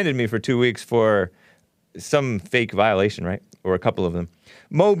suspended me for 2 weeks for some fake violation, right? Or a couple of them.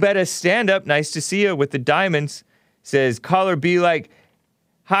 Mo Betta Stand Up, nice to see you with the diamonds, says, caller be like,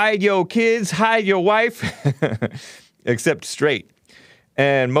 hide your kids, hide your wife, except straight.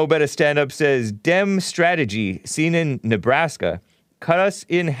 And Mo Betta Stand Up says, Dem strategy seen in Nebraska, cut us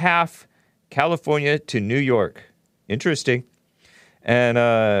in half, California to New York. Interesting. And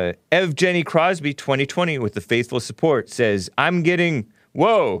Ev Jenny Crosby 2020 with the faithful support says,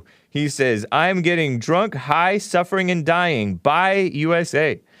 he says, I'm getting drunk, high, suffering, and dying. Bye,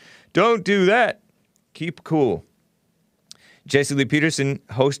 USA. Don't do that. Keep cool. Jesse Lee Peterson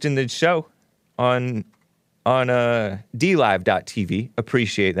hosting the show on DLive.tv.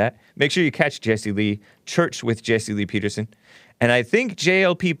 Appreciate that. Make sure you catch Jesse Lee, Church with Jesse Lee Peterson. And I think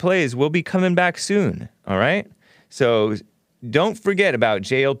JLP Plays will be coming back soon, all right? So don't forget about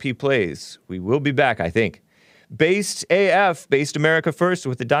JLP Plays. We will be back, I think. Based AF, Based America First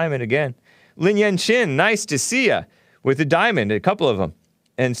with the diamond again. Lin Yen Chin, nice to see ya with the diamond, a couple of them.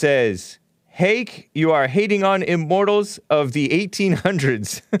 And says, Hake, you are hating on immortals of the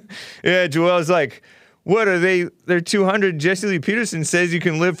 1800s. Yeah, Joel's like, what are they? They're 200. Jesse Lee Peterson says you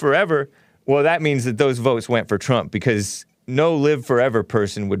can live forever. Well, that means that those votes went for Trump because no live forever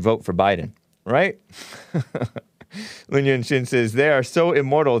person would vote for Biden, right? Lin Yun Shin says, they are so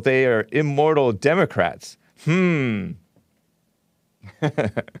immortal, they are immortal Democrats. Mobita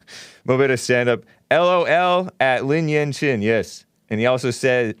Stand Up, LOL at Lin Yen Chin, yes. And he also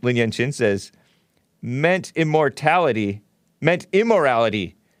said, Lin Yen Chin says, meant immorality,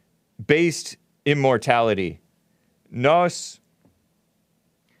 based immortality.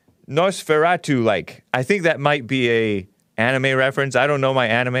 Nosferatu, like. I think that might be a anime reference. I don't know my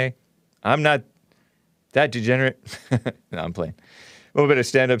anime. I'm not that degenerate. No, I'm playing. A little bit of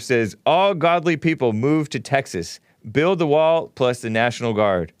stand-up says, all godly people move to Texas. Build the wall plus the National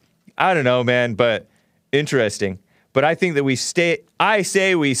Guard. I don't know, man, but interesting. But I think that I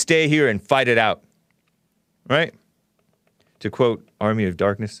say we stay here and fight it out. Right? To quote Army of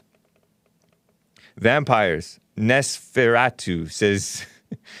Darkness. Vampires. Nosferatu,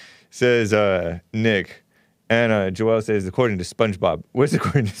 says Nick. And Joel says, according to SpongeBob. What's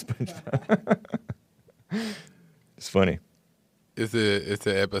according to SpongeBob? It's funny. It's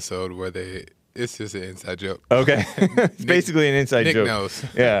an episode where it's just an inside joke. Okay. It's basically an inside joke. Nick knows.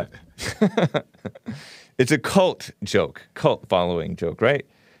 Yeah. It's a cult joke. Cult following joke, right?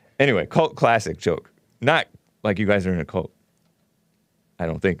 Anyway, cult classic joke. Not like you guys are in a cult. I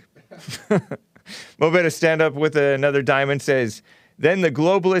don't think. Mobetta Stand Up with another diamond says, then the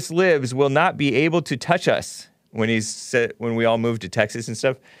globalist libs will not be able to touch us when we all move to Texas and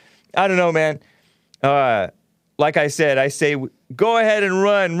stuff. I don't know, man. Like I said, I say, go ahead and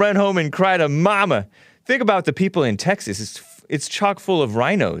run home and cry to mama. Think about the people in Texas. It's chock full of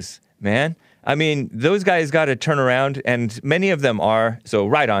rhinos, man. I mean, those guys got to turn around, and many of them are, so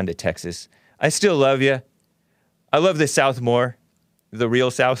right on to Texas. I still love you. I love the South more, the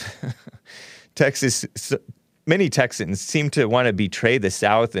real South. Texas, many Texans seem to want to betray the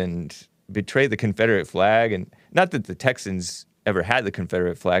South and betray the Confederate flag, and not that the Texans ever had the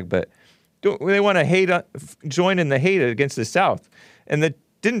Confederate flag, but they want to join in the hate against the South. And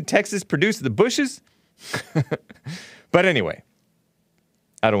didn't Texas produce the Bushes? But anyway,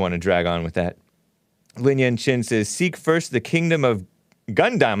 I don't want to drag on with that. Lin Yan Chin says, seek first the kingdom of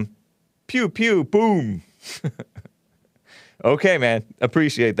Gundam. Pew, pew, boom. Okay, man.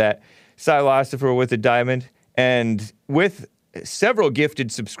 Appreciate that. Philosopher with a diamond. And with several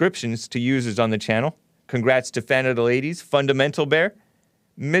gifted subscriptions to users on the channel. Congrats to Fan of the Ladies, Fundamental Bear,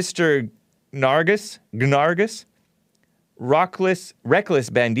 Mr. Gnargus, Reckless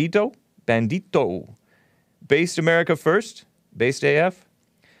Bandito, Based America First, Based AF,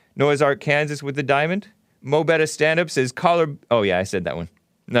 Noah's Ark Kansas with the diamond, Mo Betta Stand-Up says, oh yeah, I said that one.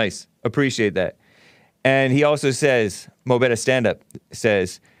 Nice, appreciate that. And he also says, Mo Betta Stand-Up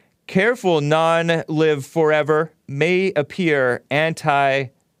says, careful non-live forever may appear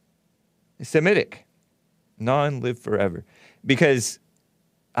anti-Semitic. Non-live forever. Because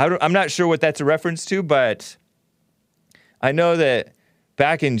I'm not sure what that's a reference to, but I know that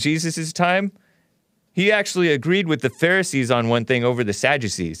back in Jesus' time, he actually agreed with the Pharisees on one thing over the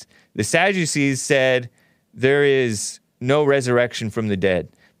Sadducees. The Sadducees said there is no resurrection from the dead,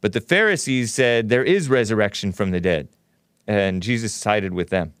 but the Pharisees said there is resurrection from the dead, and Jesus sided with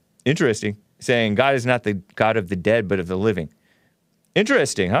them. Interesting, saying God is not the God of the dead, but of the living.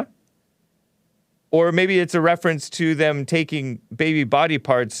 Interesting, huh? Or maybe it's a reference to them taking baby body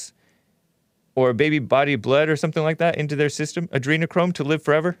parts or baby body blood or something like that into their system, adrenochrome, to live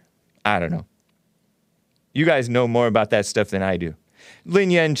forever? I don't know. You guys know more about that stuff than I do.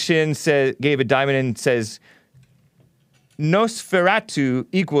 Lin Yan Chin gave a diamond and says, Nosferatu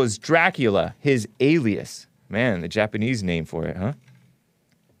equals Dracula, his alias. Man, the Japanese name for it, huh?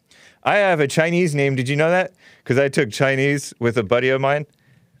 I have a Chinese name. Did you know that? Because I took Chinese with a buddy of mine.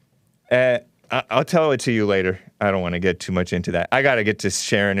 I'll tell it to you later. I don't want to get too much into that. I got to get to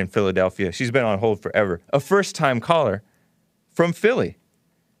Sharon in Philadelphia. She's been on hold forever. A first-time caller from Philly.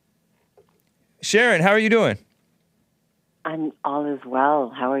 Sharon, how are you doing? I'm all is well.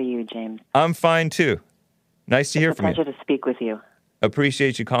 How are you, James? I'm fine, too. Nice to hear from you. It's a pleasure to speak with you.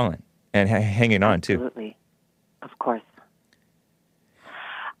 Appreciate you calling and hanging on, too. Absolutely. Of course.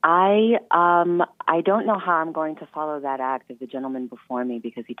 I don't know how I'm going to follow that act of the gentleman before me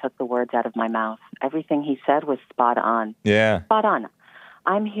because he took the words out of my mouth. Everything he said was spot on. Yeah. Spot on.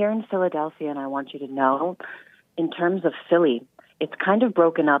 I'm here in Philadelphia, and I want you to know, in terms of Philly, it's kind of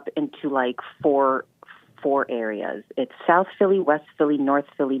broken up into like four areas. It's South Philly, West Philly, North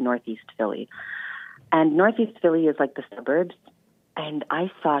Philly, Northeast Philly. And Northeast Philly is like the suburbs. And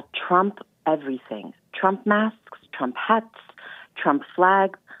I saw Trump everything. Trump masks, Trump hats, Trump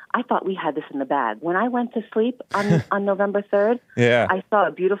flag. I thought we had this in the bag. When I went to sleep on November 3rd, yeah. I saw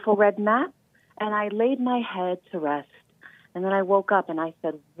a beautiful red mat, and I laid my head to rest. And then I woke up and I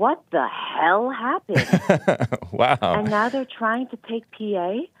said, what the hell happened? Wow. And now they're trying to take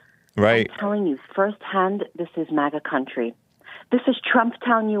PA. Right. I'm telling you firsthand, this is MAGA country. This is Trump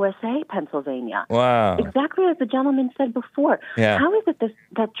Town, USA, Pennsylvania. Wow. Exactly as the gentleman said before. Yeah. How is it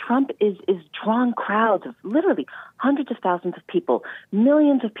that Trump is drawing crowds of literally hundreds of thousands of people,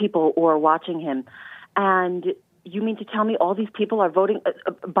 millions of people who are watching him, and you mean to tell me all these people are voting,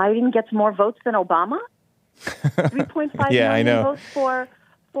 Biden gets more votes than Obama? 3.5 yeah, million I know. votes for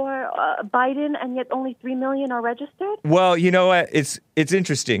Biden, and yet only 3 million are registered? Well, you know what? It's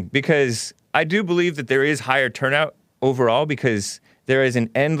interesting because I do believe that there is higher turnout overall because there is an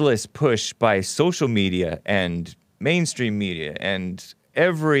endless push by social media and mainstream media and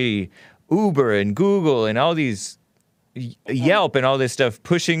every Uber and Google and all these Yelp and all this stuff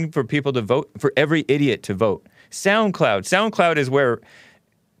pushing for people to vote, for every idiot to vote. SoundCloud is where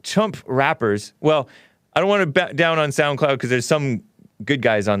chump rappers, well, I don't want to back down on SoundCloud because there's some good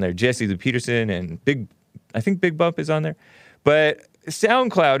guys on there, Jesse Lou Peterson and I think Big Bump is on there. But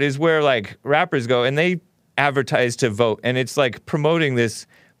SoundCloud is where like rappers go and they advertise to vote, and it's like promoting this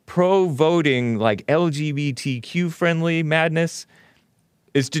pro-voting, like LGBTQ friendly madness.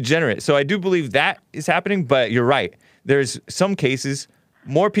 It's degenerate. So I do believe that is happening, but you're right. There's some cases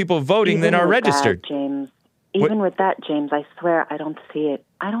more people voting than are registered. James. Even with that, James, I swear I don't see it.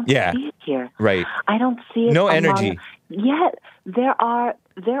 I don't see it here. Right. I don't see it. No energy. Yet there are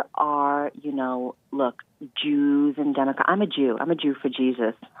there are, look, Jews and Democrats. I'm a Jew. I'm a Jew for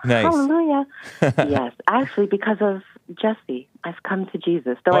Jesus. Nice. Hallelujah. Yes, actually, because of Jesse, I've come to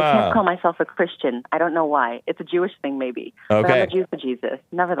Jesus. Though I can't call myself a Christian. I don't know why. It's a Jewish thing, maybe. Okay. But I'm a Jew for Jesus,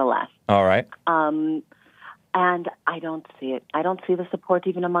 nevertheless. All right. And I don't see it. I don't see the support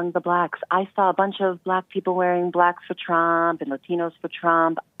even among the blacks. I saw a bunch of black people wearing blacks for Trump and Latinos for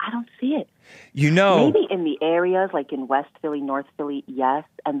Trump. I don't see it. Maybe in the areas like in West Philly, North Philly, yes,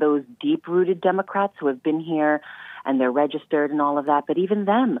 and those deep-rooted Democrats who have been here and they're registered and all of that. But even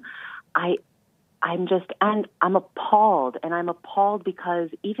them, I'm appalled. And I'm appalled because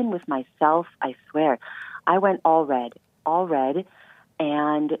even with myself, I swear, I went all red,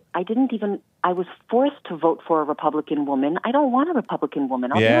 and I was forced to vote for a Republican woman. I don't want a Republican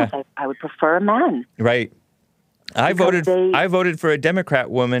woman. I'll be honest, I would prefer a man. Right. I voted for a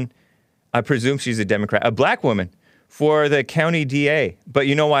Democrat woman. I presume she's a Democrat, a black woman, for the county DA. But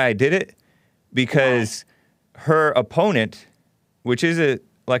you know why I did it? Because her opponent, which is a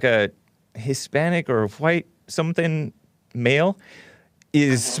Hispanic or white something male,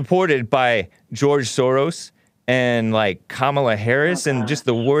 is supported by George Soros and like Kamala Harris and just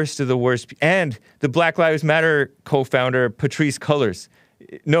the worst of the worst. And the Black Lives Matter co-founder, Patrisse Cullors.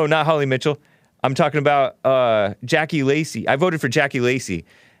 No, not Holly Mitchell. I'm talking about Jackie Lacey. I voted for Jackie Lacey.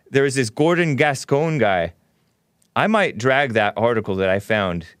 There was this Gordon Gascon guy. I might drag that article that I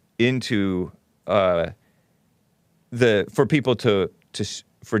found into for people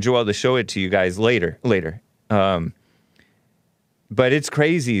for Joel to show it to you guys later. But it's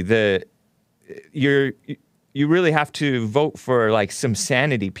crazy. You really have to vote for like some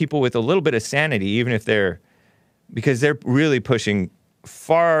sanity, people with a little bit of sanity, even if because they're really pushing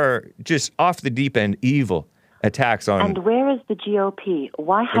far just off the deep end evil attacks on. And where is the GOP?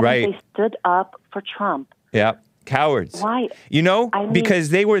 Why haven't they stood up for Trump? Yeah, cowards. Why? Because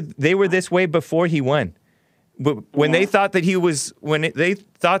they were this way before he won. When they thought that he was going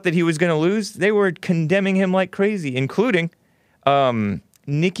to lose, they were condemning him like crazy, including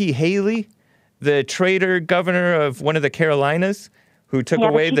Nikki Haley, the traitor governor of one of the Carolinas, who took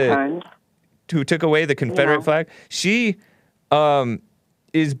away the Confederate flag. She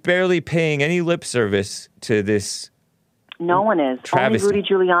is barely paying any lip service to this. No one is. Travesty. Only Rudy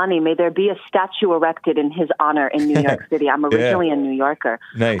Giuliani. May there be a statue erected in his honor in New York City. I'm originally a New Yorker.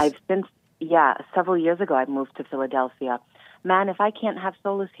 Nice. Several years ago, I moved to Philadelphia. Man, if I can't have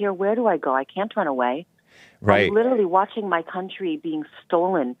solace here, where do I go? I can't run away. Right. I'm literally watching my country being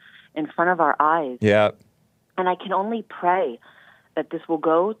stolen in front of our eyes. Yeah. And I can only pray that this will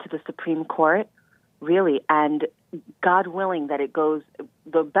go to the Supreme Court, really, and God willing that it goes.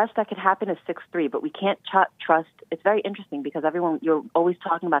 The best that could happen is 6-3, but we can't trust. It's very interesting because you're always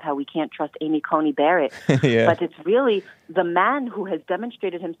talking about how we can't trust Amy Coney Barrett. Yeah. But it's really the man who has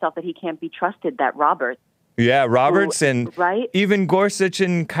demonstrated himself that he can't be trusted, that Roberts. Yeah, Roberts and even Gorsuch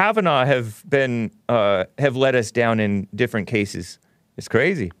and Kavanaugh have let us down in different cases. It's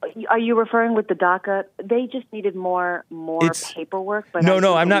crazy. Are you referring with the DACA? They just needed more paperwork. But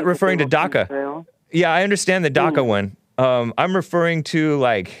no, I'm not referring to DACA. Yeah, I understand the DACA one. I'm referring to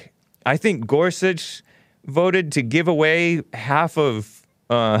I think Gorsuch voted to give away half of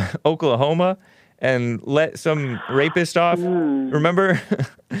Oklahoma and let some rapist off. Remember?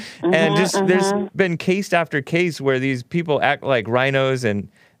 And there's been case after case where these people act like rhinos, and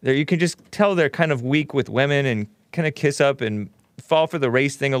you can just tell they're kind of weak with women and kind of kiss up and fall for the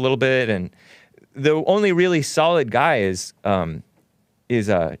race thing a little bit. And the only really solid guy is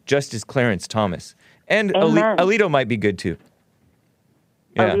Justice Clarence Thomas. And Alito might be good too.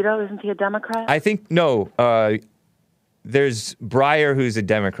 Yeah. Alito, isn't he a Democrat? I think, no. There's Breyer, who's a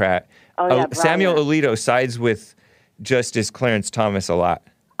Democrat. Samuel Alito sides with Justice Clarence Thomas a lot.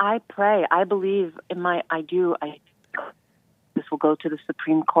 I pray. I believe in this will go to the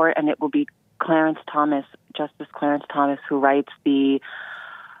Supreme Court, and it will be Justice Clarence Thomas, who writes the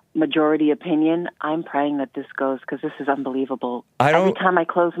majority opinion. I'm praying that this goes, because this is unbelievable. Every time I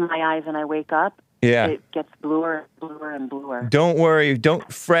close my eyes and I wake up, it gets bluer, bluer, and bluer. Don't worry.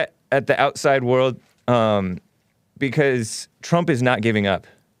 Don't fret at the outside world, because Trump is not giving up.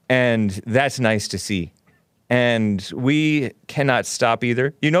 And that's nice to see. And we cannot stop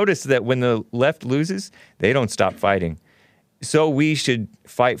either. You notice that when the left loses, they don't stop fighting. So we should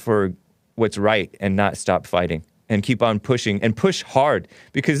fight for what's right and not stop fighting and keep on pushing and push hard,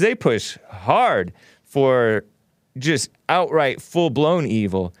 because they push hard for just outright full-blown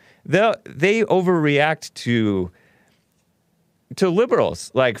evil. They overreact to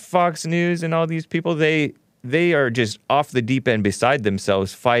liberals like Fox News and all these people. They are just off the deep end beside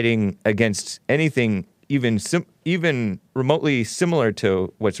themselves, fighting against anything even remotely similar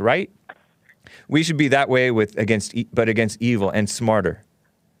to what's right, we should be that way against evil and smarter.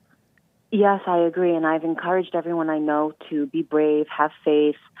 Yes, I agree, and I've encouraged everyone I know to be brave, have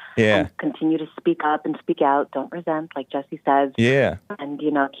faith, and continue to speak up and speak out. Don't resent, like Jesse says. Yeah. And,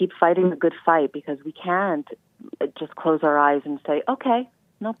 keep fighting the good fight, because we can't just close our eyes and say, okay,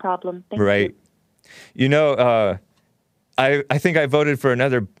 no problem. Thank you. I think I voted for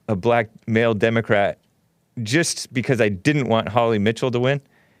a black male Democrat just because I didn't want Holly Mitchell to win.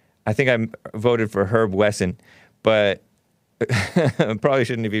 I think I voted for Herb Wesson, but probably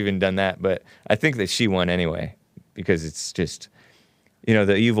shouldn't have even done that. But I think that she won anyway, because it's just,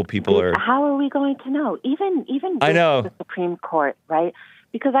 the evil people are. How are we going to know? Even I know. The Supreme Court, right?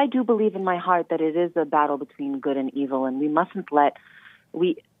 Because I do believe in my heart that it is a battle between good and evil, and we mustn't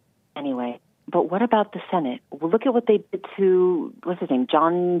anyway. But what about the Senate? Well, look at what they did to, what's his name,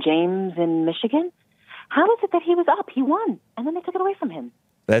 John James in Michigan. How is it that he was up? He won, and then they took it away from him.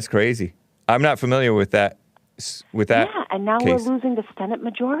 That's crazy. I'm not familiar with that. Yeah, and now case. We're losing the Senate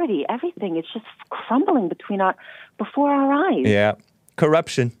majority. Everything, it's just crumbling before our eyes. Yeah,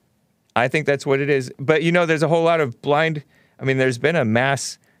 corruption. I think that's what it is. But, there's a whole lot of there's been a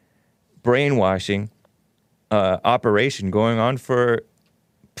mass brainwashing operation going on for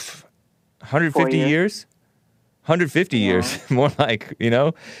 150 years? 150 years, more like,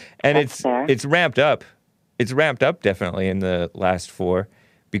 and That's it's ramped up. It's ramped up definitely in the last 4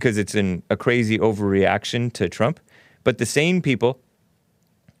 because it's a crazy overreaction to Trump. But the sane people,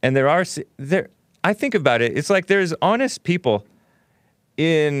 and I think about it, it's like there's honest people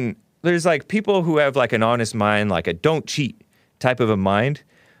there's like people who have like an honest mind, like a don't cheat type of a mind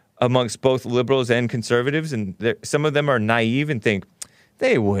amongst both liberals and conservatives. And some of them are naive and think,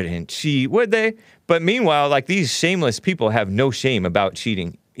 they wouldn't cheat, would they? But meanwhile, like these shameless people have no shame about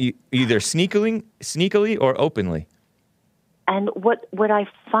cheating, either sneakily or openly. And what I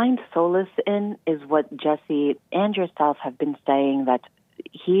find solace in is what Jesse and yourself have been saying, that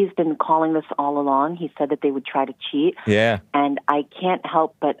he's been calling this all along. He said that they would try to cheat. Yeah. And I can't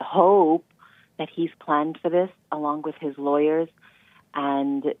help but hope that he's planned for this along with his lawyers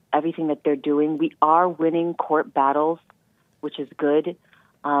and everything that they're doing. We are winning court battles, which is good.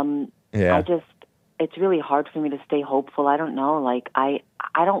 It's really hard for me to stay hopeful. I don't know. Like, I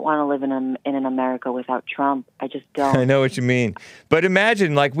don't want to live in an America without Trump. I just don't. I know what you mean. But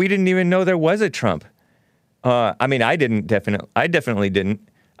imagine, like, we didn't even know there was a Trump. I definitely didn't.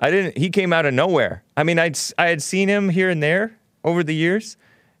 He came out of nowhere. I mean, I had seen him here and there over the years,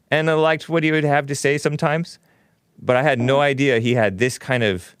 and I liked what he would have to say sometimes. But I had no idea he had this kind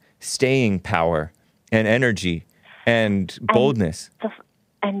of staying power and energy and boldness.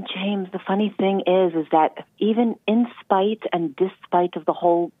 And James, the funny thing is that even in spite and despite of the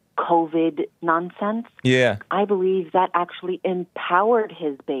whole COVID nonsense, I believe that actually empowered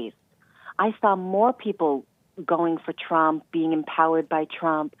his base. I saw more people going for Trump, being empowered by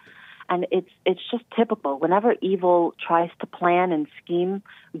Trump, and it's just typical. Whenever evil tries to plan and scheme,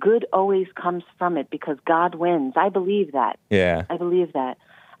 good always comes from it because God wins. I believe that. Yeah. I believe that.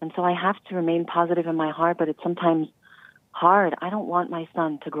 And so I have to remain positive in my heart, but it's sometimes hard. I don't want my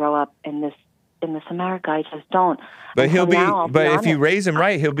son to grow up in this America. I just don't. But if you raise him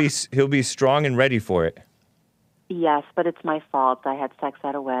right, he'll be strong and ready for it. Yes, but it's my fault. I had sex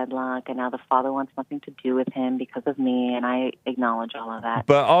out of wedlock, and now the father wants nothing to do with him because of me, and I acknowledge all of that.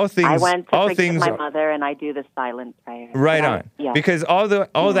 But I went to forgive my mother, and I do the silent prayer. Right on. Yeah. Because all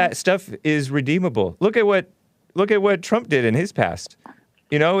that stuff is redeemable. Look at what Trump did in his past.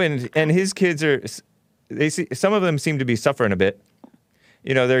 And his kids some of them seem to be suffering a bit.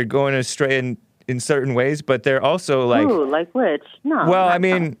 They're going astray in certain ways, but they're also like... Ooh, like which? No.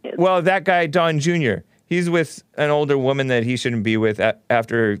 Well, that guy, Don Jr., he's with an older woman that he shouldn't be with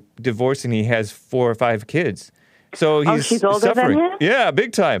after divorcing. He has 4 or 5 kids. So she's older suffering. than him? Yeah,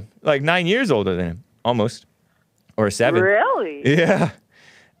 big time. Like 9 years older than him, almost. Or 7. Really? Yeah.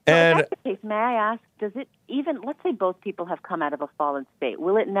 Well, if that's the case, may I ask, does it even, let's say both people have come out of a fallen state,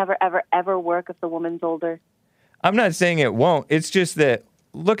 will it never, ever, ever work if the woman's older? I'm not saying it won't. It's just that,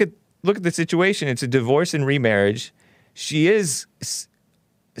 look at the situation. It's a divorce and remarriage. She is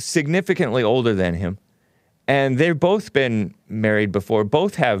significantly older than him. And they've both been married before.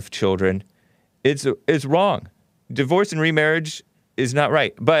 Both have children. It's wrong. Divorce and remarriage is not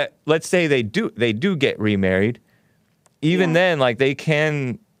right. But let's say they do get remarried. Even then, like they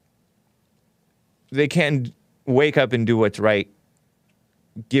can wake up and do what's right.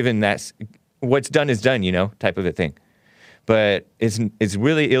 Given that what's done is done, type of a thing. But it's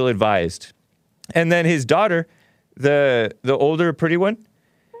really ill-advised. And then his daughter, the older pretty one,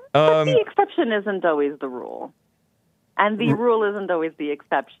 But the exception isn't always the rule. And the rule isn't always the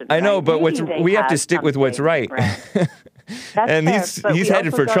exception. I know, right? but Maybe we have to stick with what's right. That's And fair, he's but we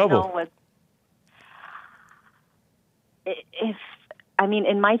headed also for don't trouble. know I mean,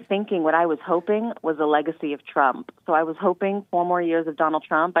 in my thinking, what I was hoping was a legacy of Trump. So I was hoping 4 more years of Donald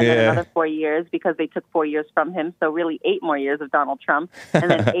Trump, and then another 4 years because they took 4 years from him. So really 8 more years of Donald Trump,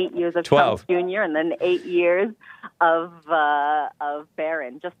 and then 8 years of 12. Trump Jr., and then 8 years of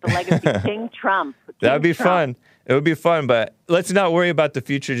Barron. Just the legacy, King Trump. That would be Trump. fun. It would be fun, but let's not worry about the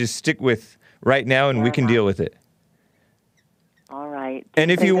future. Just stick with right now, and we can deal with it. All right. And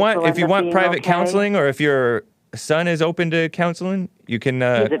if you want private okay? counseling, or if your son is open to counseling, you can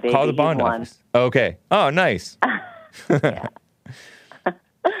call the bond office. Okay. Oh, nice. Yeah.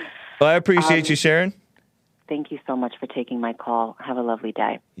 Well, I appreciate you, Sharon. Thank you so much for taking my call. Have a lovely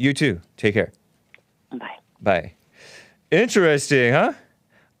day. You too. Take care. Bye. Bye. Interesting, huh?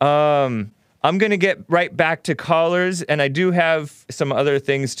 I'm going to get right back to callers, and I do have some other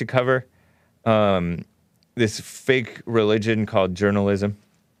things to cover. This fake religion called journalism.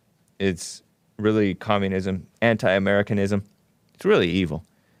 It's really communism, anti-Americanism. It's really evil.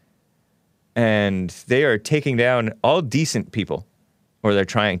 And they are taking down all decent people, or they're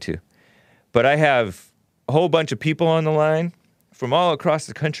trying to. But I have a whole bunch of people on the line from all across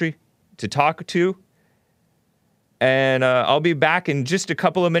the country to talk to. And I'll be back in just a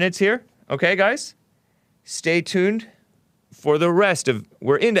couple of minutes here. Okay, guys? Stay tuned for the rest of...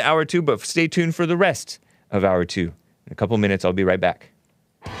 We're into hour 2, but stay tuned for the rest of hour 2. In a couple of minutes, I'll be right back.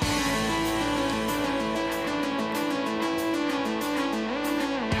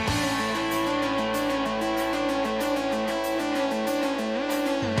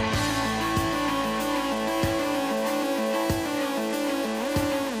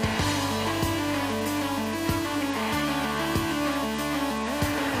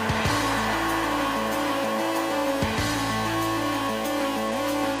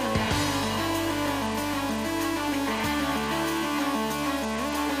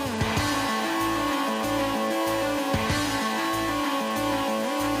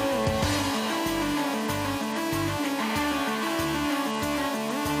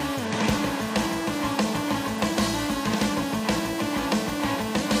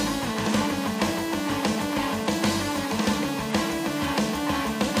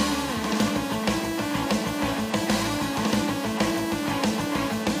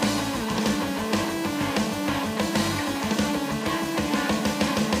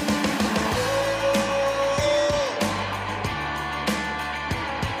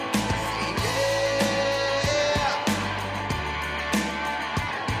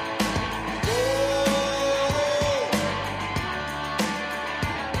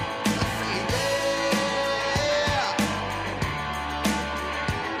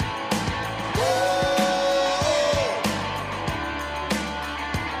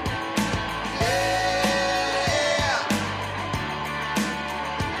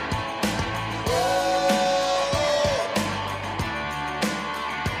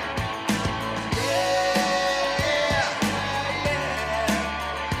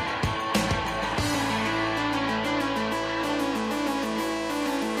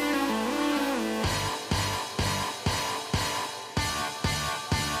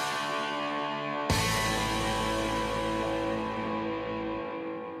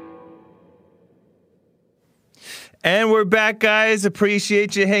 And we're back, guys.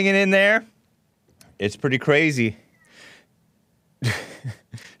 Appreciate you hanging in there. It's pretty crazy.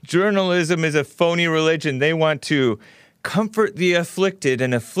 Journalism is a phony religion. They want to comfort the afflicted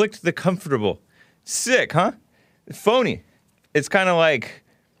and afflict the comfortable. Sick, huh? Phony. It's kind of like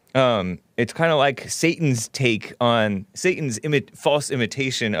Satan's take on Satan's false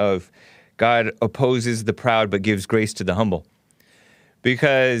imitation of God opposes the proud but gives grace to the humble.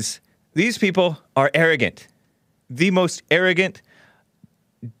 Because these people are arrogant. The most arrogant,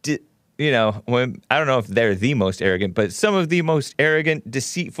 I don't know if they're the most arrogant, but some of the most arrogant,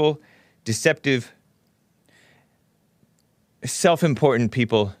 deceitful, deceptive, self-important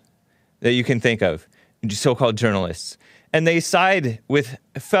people that you can think of, so-called journalists. And they side with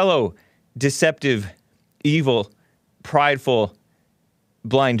fellow deceptive, evil, prideful,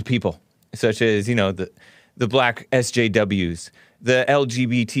 blind people, such as, the black SJWs, the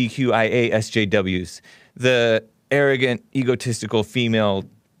LGBTQIA SJWs, the arrogant, egotistical female,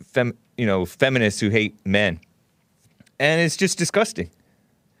 feminists who hate men. And it's just disgusting.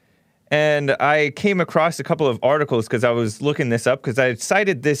 And I came across a couple of articles because I was looking this up because I had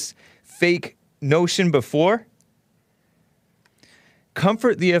cited this fake notion before.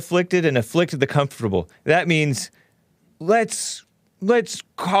 Comfort the afflicted and afflict the comfortable. That means let's let's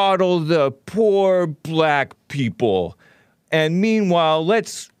coddle the poor black people. And meanwhile,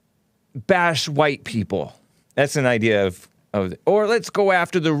 let's bash white people. That's an idea of or let's go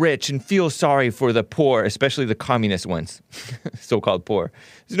after the rich and feel sorry for the poor, especially the communist ones, so-called poor.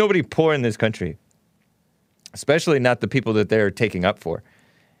 There's nobody poor in this country, especially not the people that they're taking up for.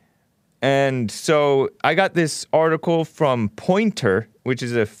 And so I got this article from Pointer, which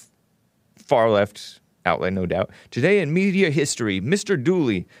is a far-left outlet, no doubt. Today in media history, Mr.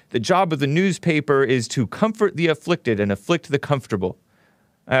 Dooley, the job of the newspaper is to comfort the afflicted and afflict the comfortable.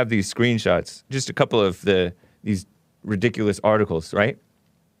 I have these screenshots, just a couple of these ridiculous articles, right?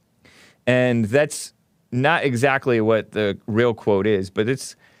 And that's not exactly what the real quote is, but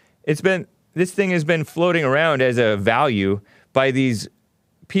this thing has been floating around as a value by these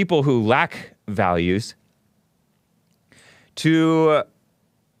people who lack values to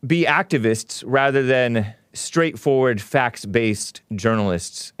be activists rather than straightforward facts-based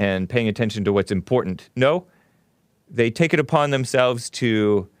journalists and paying attention to what's important. No, they take it upon themselves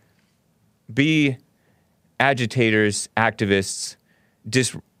to be agitators, activists,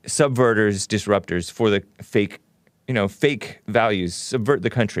 subverters, disruptors for the fake values, subvert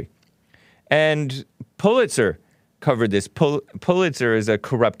the country. And Pulitzer covered this. Pulitzer is a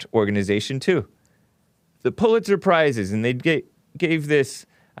corrupt organization too. The Pulitzer Prizes, and they gave this,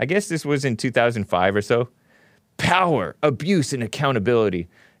 I guess this was in 2005 or so, power, abuse, and accountability.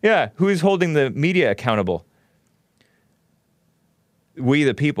 Yeah, who is holding the media accountable? We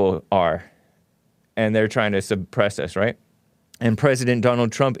the people are. And they're trying to suppress us, right? And President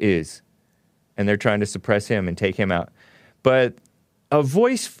Donald Trump is. And they're trying to suppress him and take him out. But a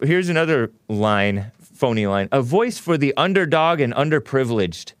voice, here's another line, phony line, a voice for the underdog and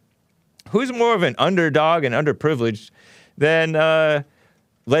underprivileged. Who's more of an underdog and underprivileged than,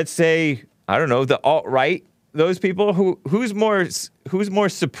 let's say, I don't know, the alt-right? Those people who's more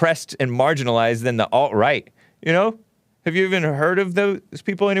suppressed and marginalized than the alt-right? You know? Have you even heard of those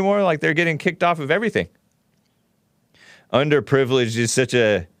people anymore? Like, they're getting kicked off of everything. Underprivileged is such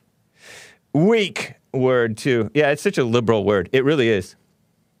a weak word, too. Yeah, it's such a liberal word. It really is.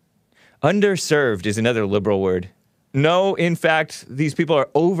 Underserved is another liberal word. No, in fact, these people are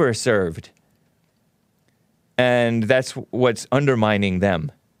overserved. And that's what's undermining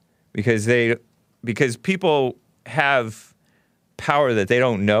them. Because people have power that they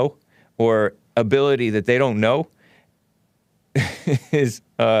don't know, or ability that they don't know. It's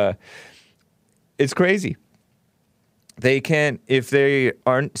crazy. They can, if they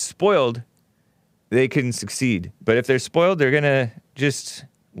aren't spoiled, they can succeed. But if they're spoiled, they're gonna just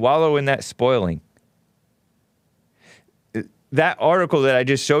wallow in that spoiling. That article that I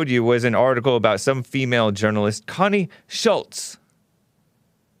just showed you was an article about some female journalist, Connie Schultz,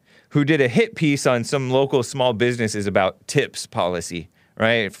 who did a hit piece on some local small businesses about tips policy,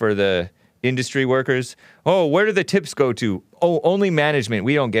 right, for the industry workers. Oh, where do the tips go to? Oh, only management.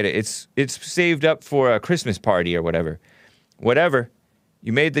 We don't get it. It's saved up for a Christmas party or whatever. Whatever.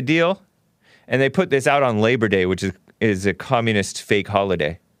 You made the deal. And they put this out on Labor Day, which is a communist fake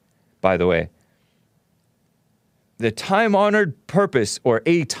holiday, by the way. The time-honored purpose, or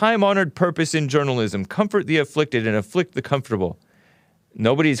a time-honored purpose in journalism, comfort the afflicted and afflict the comfortable.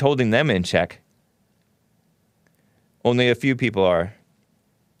 Nobody's holding them in check. Only a few people are.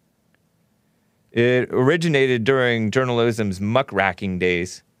 It originated during journalism's muckraking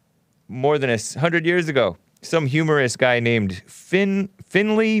days, more than 100 years ago. Some humorous guy named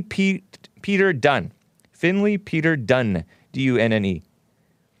Finley Peter Dunne. Finley Peter Dunne, D-U-N-N-E.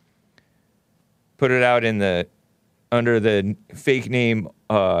 Put it out under the fake name,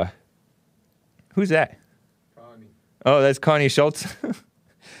 who's that? Connie. Oh, that's Connie Schultz?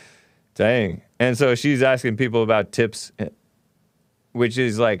 Dang. And so she's asking people about tips, which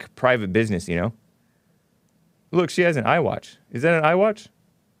is like private business, you know? Look, she has an iWatch. Is that an iWatch?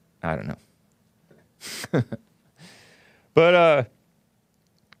 I don't know. But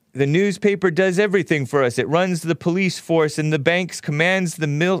the newspaper does everything for us. It runs the police force and the banks, commands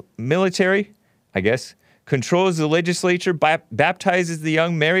the military, I guess, controls the legislature, baptizes the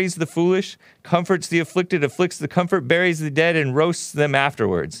young, marries the foolish, comforts the afflicted, afflicts the comfort, buries the dead, and roasts them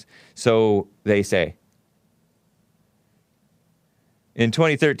afterwards. So they say. In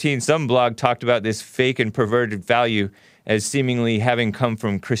 2013, some blog talked about this fake and perverted value as seemingly having come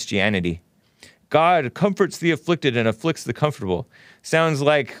from Christianity. God comforts the afflicted and afflicts the comfortable. Sounds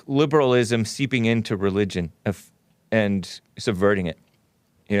like liberalism seeping into religion and subverting it,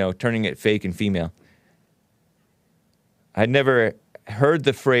 you know, turning it fake and female. I'd never heard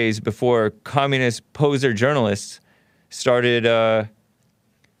the phrase before communist poser journalists started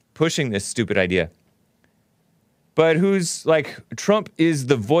pushing this stupid idea. But who's like, Trump is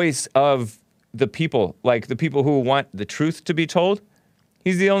the voice of the people, like the people who want the truth to be told.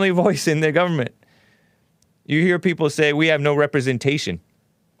 He's the only voice in the government. You hear people say, we have no representation.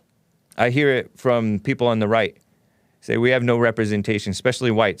 I hear it from people on the right. Say, we have no representation, especially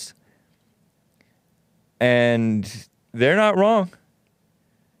whites. And they're not wrong.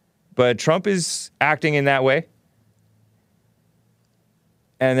 But Trump is acting in that way.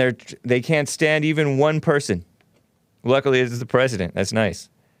 And they can't stand even one person. Luckily, it's the president. That's nice.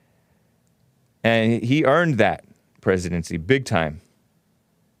 And he earned that presidency big time.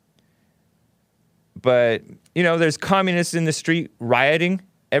 But, you know, there's communists in the street rioting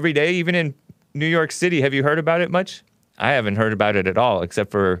every day, even in New York City. Have you heard about it much? I haven't heard about it at all,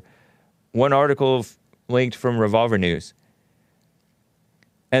 except for one article linked from Revolver News.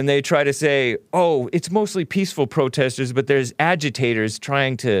 And they try to say, oh, it's mostly peaceful protesters, but there's agitators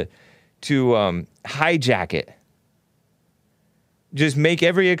trying to hijack it. Just make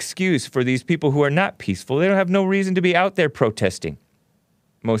every excuse for these people who are not peaceful. They don't have no reason to be out there protesting.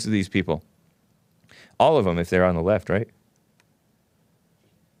 Most of these people. All of them, if they're on the left, right?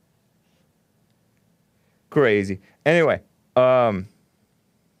 Crazy. Anyway, a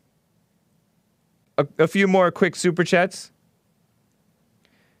few more quick super chats.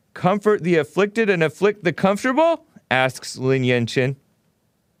 Comfort the afflicted and afflict the comfortable? Asks Lin Yen Chin.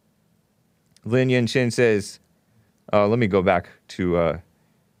 Lin Yen Chin says, let me go back to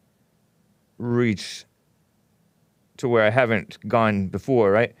reach to where I haven't gone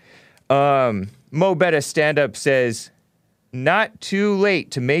before, right? Mo Betta stand-up says, not too late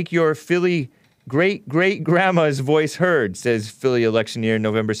to make your Philly great-great-grandma's voice heard, says Philly electioneer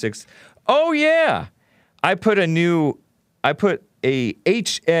November 6th. Oh, yeah! I put a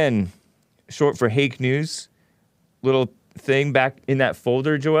HN, short for Hake News, little thing back in that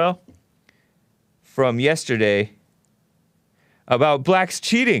folder, Joel, from yesterday about blacks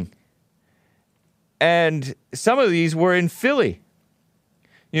cheating. And some of these were in Philly.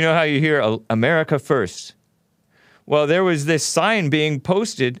 You know how you hear America first? Well, there was this sign being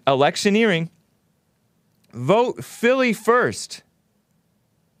posted, electioneering, vote Philly first.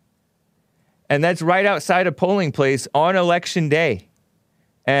 And that's right outside a polling place on election day.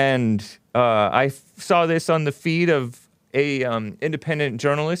 And I saw this on the feed of a independent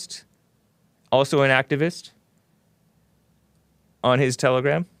journalist, also an activist, on his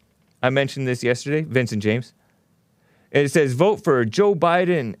Telegram. I mentioned this yesterday, Vincent James. And it says, vote for Joe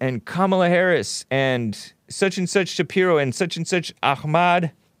Biden and Kamala Harris and such Shapiro and such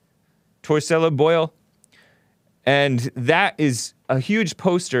Ahmad Torcella Boyle. And that is a huge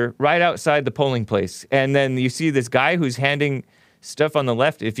poster right outside the polling place. And then you see this guy who's handing stuff on the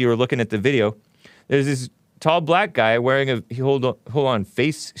left. If you were looking at the video, there's this tall black guy wearing a hold on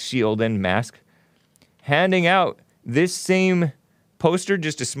face shield and mask, handing out this same poster,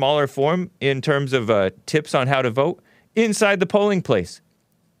 just a smaller form in terms of tips on how to vote inside the polling place,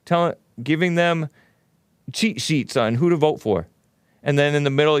 giving them cheat sheets on who to vote for. And then in the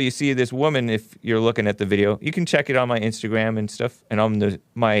middle, you see this woman, if you're looking at the video. You can check it on my Instagram and stuff, and on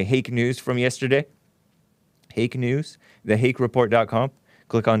my Hake News from yesterday. Hake News, thehakereport.com.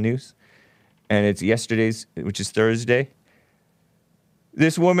 Click on news. And it's yesterday's, which is Thursday.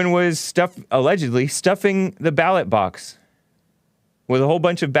 This woman was allegedly stuffing the ballot box with a whole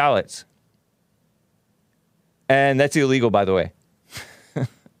bunch of ballots. And that's illegal, by the way.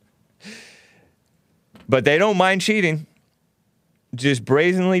 But they don't mind cheating. Just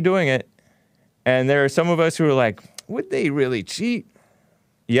brazenly doing it. And there are some of us who are like, would they really cheat?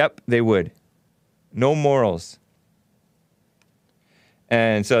 Yep, they would. No morals.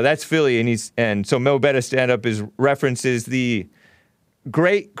 And so that's Philly, and so Mo Betta stand-up references the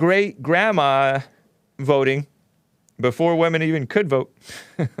great-great-grandma voting before women even could vote.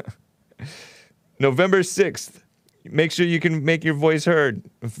 November 6th. Make sure you can make your voice heard,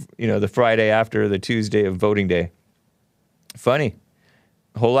 you know, the Friday after the Tuesday of voting day. Funny.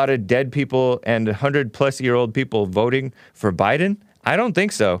 A whole lot of dead people and 100-plus-year-old people voting for Biden? I don't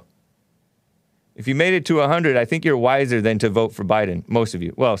think so. If you made it to 100, I think you're wiser than to vote for Biden. Most of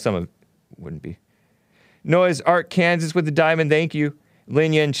you. Well, some of wouldn't be. Noah's Ark, Kansas with a diamond, thank you.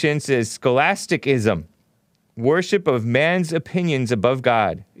 Lin Yen Chin says, scholasticism. Worship of man's opinions above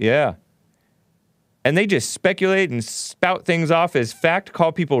God. Yeah. And they just speculate and spout things off as fact,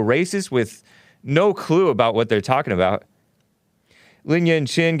 call people racist with no clue about what they're talking about. Lin Yen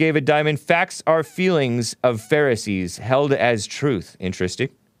Chin gave a diamond, facts are feelings of Pharisees held as truth. Interesting.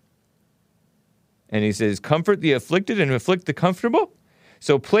 And he says, comfort the afflicted and afflict the comfortable.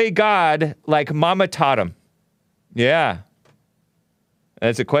 So play God like Mama taught him. Yeah.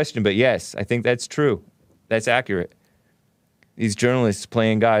 That's a question, but yes, I think that's true. That's accurate. These journalists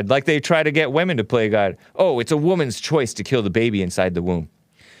playing God, like they try to get women to play God. Oh, it's a woman's choice to kill the baby inside the womb.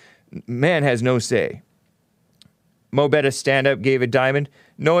 Man has no say. Mo Betta stand-up gave a diamond.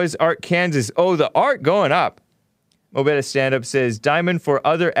 Noah's Ark, Kansas. Oh, the art going up. Mo Betta stand-up says, diamond for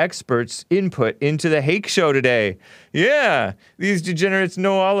other experts' input into the Hake Show today. Yeah, these degenerates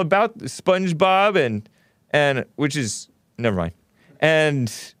know all about SpongeBob and which is, never mind.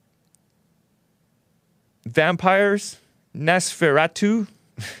 And vampires, Nosferatu.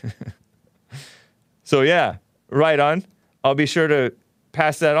 So yeah, right on. I'll be sure to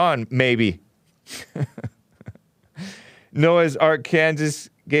pass that on, maybe. Noah's Ark, Kansas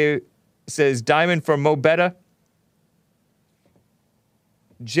says, diamond for Mo Betta.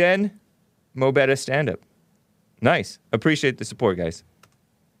 Jen, Mo Betta stand-up. Nice. Appreciate the support, guys.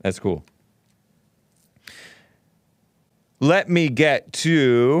 That's cool. Let me get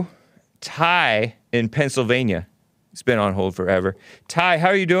to Ty in Pennsylvania. It's been on hold forever. Ty, how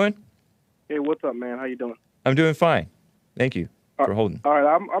are you doing? Hey, what's up, man? How you doing? I'm doing fine. Thank you for holding. All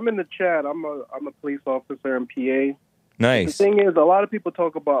right, I'm in the chat. I'm a police officer in PA. Nice. The thing is, a lot of people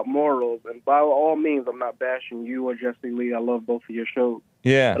talk about morals, and by all means, I'm not bashing you or Jesse Lee. I love both of your shows.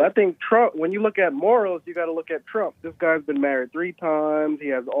 Yeah. But I think Trump, when you look at morals, you got to look at Trump. This guy's been married 3 times. He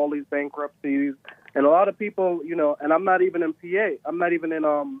has all these bankruptcies. And a lot of people, you know, and I'm not even in PA. I'm not even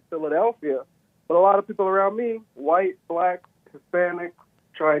in Philadelphia. But a lot of people around me, white, black, Hispanic,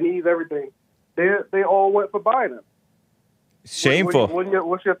 Chinese, everything, they all went for Biden. Shameful.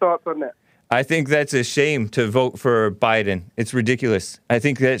 What's your thoughts on that? I think that's a shame to vote for Biden. It's ridiculous. I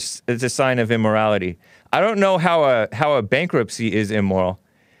think it's a sign of immorality. I don't know how a bankruptcy is immoral,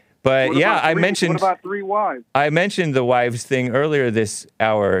 but What about 3 wives? I mentioned the wives thing earlier this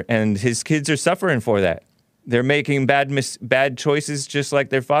hour, and his kids are suffering for that. They're making bad choices just like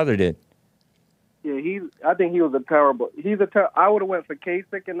their father did. Yeah, I think he was a terrible. I would have went for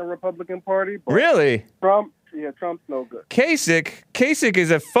Kasich in the Republican Party. But Really? Trump's no good. Kasich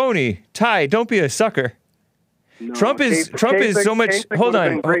is a phony. Ty, don't be a sucker. No, Trump is so much. Kasich Hold would've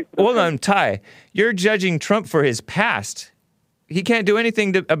on, been great. Ty. You're judging Trump for his past. He can't do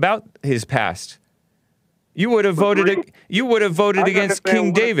anything about his past. You would have voted. You would have voted against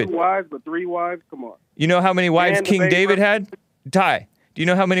King David. 2 wives, but 3 wives. Come on. You know how many wives And the King David bankruptcy. had? Ty, do you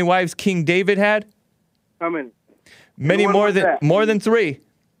know how many wives King David had? How many? Many When more was than that? 3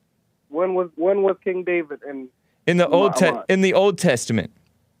 When was King David in the Old Testament.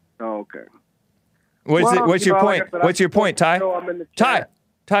 Oh, okay. What's your point? Like I said, What's your point, Ty? I'm in the chat.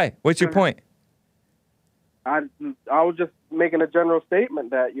 Ty, what's your point? I was just making a general statement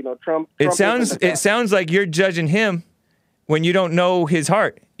that Trump. It sounds like you're judging him when you don't know his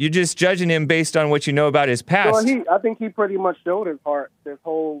heart. You're just judging him based on what you know about his past. Well, I think he pretty much showed his heart the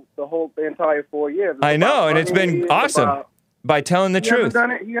entire 4 years. I know, and it's been awesome by telling the truth.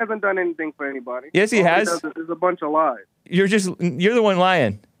 He hasn't done anything for anybody. Yes, he has. There's a bunch of lies. You're the one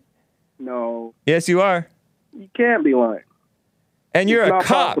lying. No. Yes, you are. You can't be lying. And you're It's a not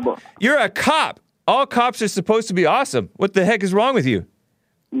cop. possible. You're a cop. All cops are supposed to be awesome. What the heck is wrong with you?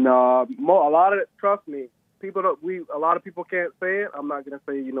 No, trust me, a lot of people can't say it. I'm not going to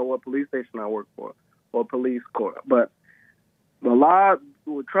say, what police station I work for or police court, but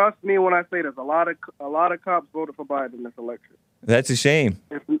trust me when I say this, a lot of cops voted for Biden in this election. That's a shame.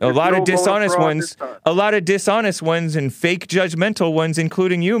 A lot of dishonest ones and fake judgmental ones,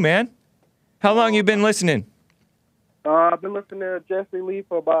 including you, man. How long you been listening? I've been listening to Jesse Lee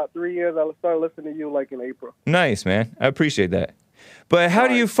for about 3 years. I started listening to you like in April. Nice, man. I appreciate that. But how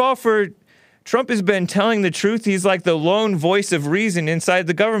do you fall for... Trump has been telling the truth. He's like the lone voice of reason inside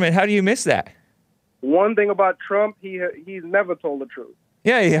the government. How do you miss that? One thing about Trump, he's never told the truth.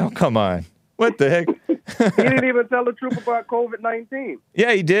 Yeah, come on. What the heck? He didn't even tell the truth about COVID-19.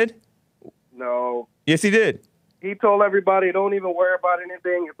 Yeah, he did. No. Yes, he did. He told everybody, don't even worry about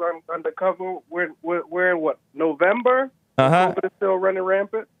anything. It's undercover. We're in what, November? Uh-huh. COVID is still running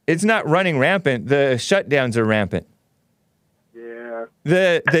rampant? It's not running rampant. The shutdowns are rampant. Yeah.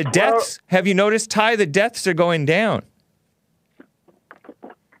 The deaths, have you noticed, Ty, the deaths are going down.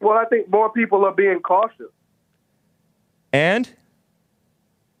 Well, I think more people are being cautious. And?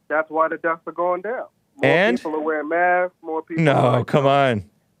 That's why the deaths are going down. More people are wearing masks, more people No, come on.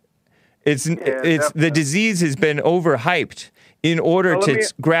 It's the disease has been overhyped in order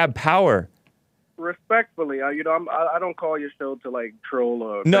to grab power. Respectfully, I don't call your show to like troll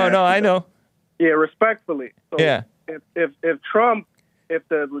or No, I know. Yeah, respectfully. So yeah. If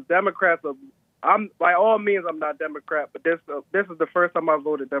the Democrats are, by all means I'm not Democrat, but this is the first time I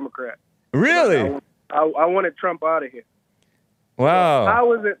voted Democrat. Really? I wanted Trump out of here. Wow.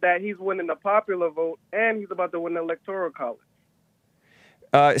 How is it that he's winning the popular vote and he's about to win the electoral college?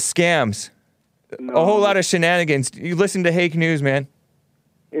 Scams. No, A whole lot of shenanigans. You listen to Hake News, man.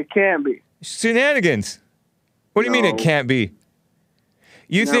 It can be. Shenanigans. What do you mean it No. can't be?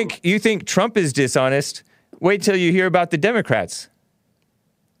 You No. think Trump is dishonest? Wait till you hear about the Democrats.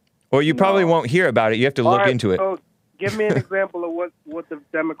 Or you probably won't hear about it. You have to All look right, into it. So give me an example of what the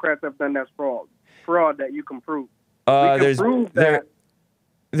Democrats have done that's fraud. Fraud that you can prove. We can prove that.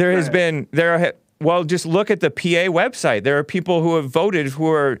 There has been well, just look at the PA website. There are people who have voted who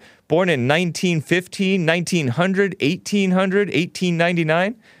are born in 1915, 1900, 1800,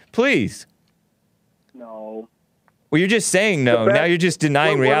 1899. Please. No. Well, you're just saying no. Now you're just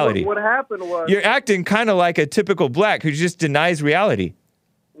denying reality. What happened was You're acting kind of like a typical black who just denies reality.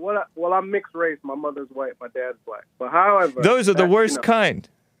 well, I'm mixed race. My mother's white. My dad's black. But however, Those are the worst kind.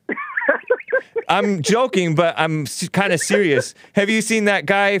 I'm joking, but I'm kind of serious. Have you seen that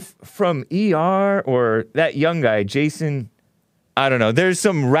guy from ER or that young guy, Jason? I don't know. There's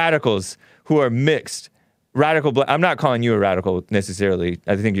some radicals who are mixed. Radical black. I'm not calling you a radical necessarily.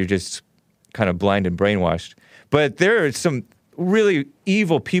 I think you're just kind of blind and brainwashed. But there are some really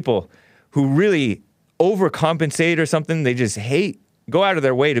evil people who really overcompensate or something. They just go out of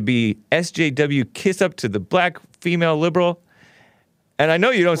their way to be SJW, kiss up to the black female liberal. And I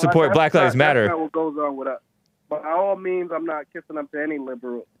know you don't support Black Lives Matter. That's not what goes on with us. By all means, I'm not kissing up to any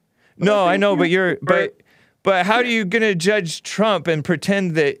liberal. No, I know, but how are you going to judge Trump and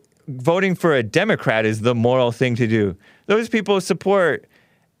pretend that voting for a Democrat is the moral thing to do? Those people support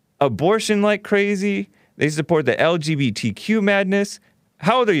abortion like crazy. They support the LGBTQ madness.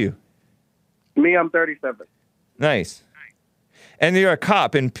 How old are you? Me, I'm 37. Nice. And you're a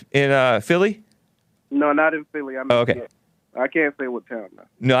cop in Philly? No, not in Philly. I'm okay. I can't say what town now.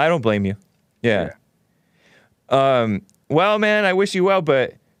 No, I don't blame you. Yeah. Well, man, I wish you well,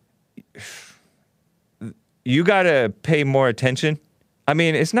 but you got to pay more attention. I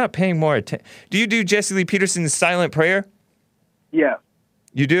mean, it's not paying more attention. Do you do Jesse Lee Peterson's silent prayer? Yeah.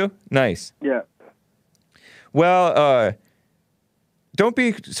 You do? Nice. Yeah. Well, don't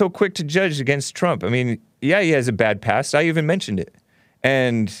be so quick to judge against Trump. I mean, yeah, he has a bad past. I even mentioned it.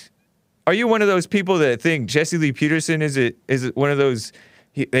 And are you one of those people that think Jesse Lee Peterson is one of those,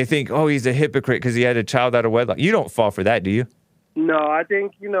 they think, oh, he's a hypocrite because he had a child out of wedlock? You don't fall for that, do you? No, I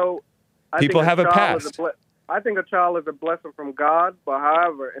think, People have a past. I think a child is a blessing from God, but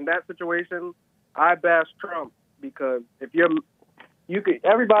however, in that situation, I bash Trump because if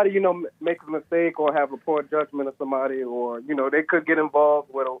everybody, makes a mistake or have a poor judgment of somebody, or, they could get involved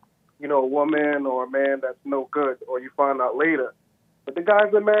with a woman or a man that's no good, or you find out later. But the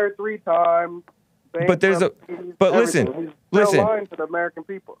guy's been married 3 times. But listen. He's still lying to the American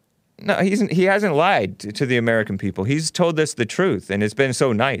people. No, he hasn't lied to the American people. He's told us the truth, and it's been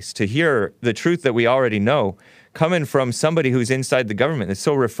so nice to hear the truth that we already know coming from somebody who's inside the government. It's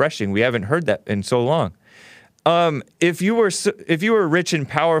so refreshing. We haven't heard that in so long. If you were rich and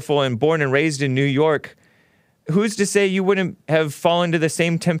powerful and born and raised in New York, who's to say you wouldn't have fallen to the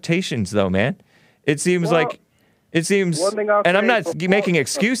same temptations, though, man? It seems, and I'm not making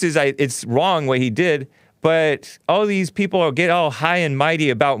excuses. It's wrong what he did, but all these people get all high and mighty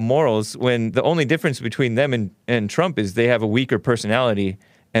about morals when the only difference between them and Trump is they have a weaker personality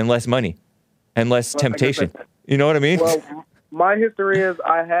and less money and less temptation. You know what I mean? Well, my history is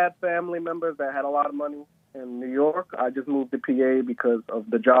I had family members that had a lot of money in New York. I just moved to PA because of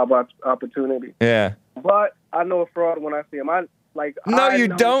the job opportunity. Yeah. But I know a fraud when I see him. No, you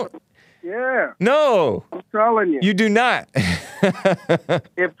don't. Yeah. No. I'm telling you. You do not.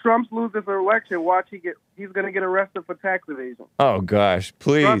 If Trump loses the election, watch he's going to get arrested for tax evasion. Oh gosh,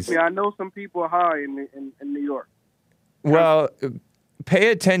 please. Trust me, I know some people high in New York. Well, pay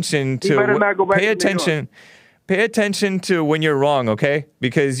attention to Pay attention to when you're wrong, okay?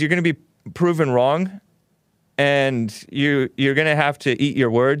 Because you're going to be proven wrong, and you're going to have to eat your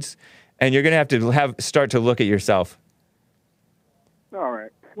words, and you're going to have to start to look at yourself. All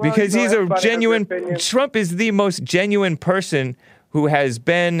right. Well, because he's a genuine. Trump is the most genuine person who has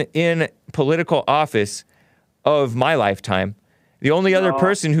been in political office of my lifetime. The only other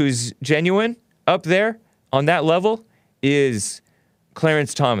person who's genuine up there on that level is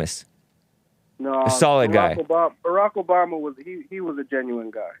Clarence Thomas. No, a solid guy. Barack Obama was he was a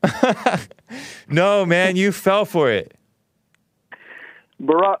genuine guy. No, man, you fell for it.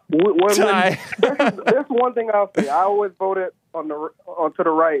 Barack. There's one thing I'll say. I always voted to the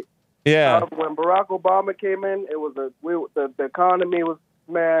right. Yeah. When Barack Obama came in, it was the economy was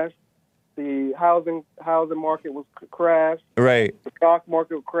smashed, the housing market was crashed. Right. The stock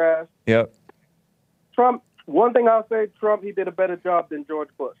market crashed. Yep. Trump One thing I'll say, Trump, he did a better job than George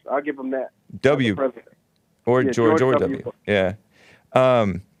Bush. I'll give him that. W. President. Or Yeah, George or George W. W. Yeah.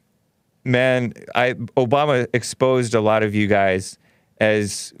 Man, Obama exposed a lot of you guys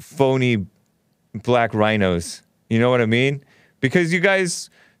as phony black rhinos. You know what I mean? Because you guys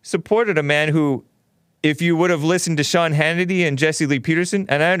supported a man who, if you would have listened to Sean Hannity and Jesse Lee Peterson,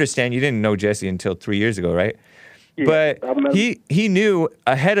 and I understand you didn't know Jesse until 3 years ago, right? Yeah, but he knew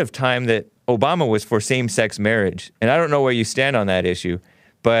ahead of time that Obama was for same-sex marriage. And I don't know where you stand on that issue,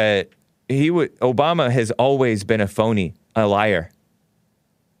 but Obama has always been a phony, a liar.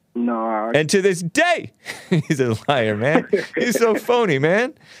 No. And to this day, he's a liar, man. He's so phony,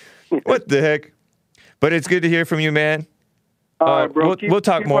 man. What the heck? But it's good to hear from you, man. All right, bro. We'll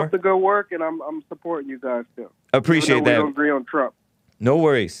talk keep more. Up the good work, and I'm supporting you guys too. Appreciate that. We don't agree on Trump. No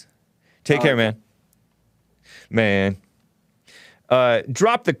worries. Take All care, right. man.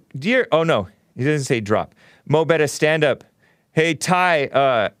 Drop the dear. Oh no, he doesn't say drop. Mo Betta stand up. Hey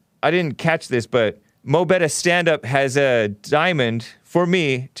Ty, I didn't catch this, but Mo Betta stand up has a diamond for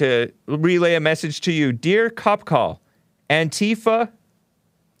me to relay a message to you, dear Cop Call. Antifa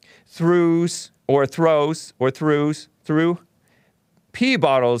through pee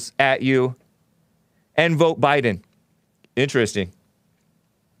bottles at you and vote Biden. Interesting.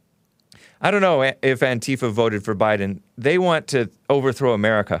 I don't know if Antifa voted for Biden. They want to overthrow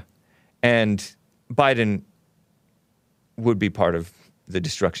America, and Biden would be part of the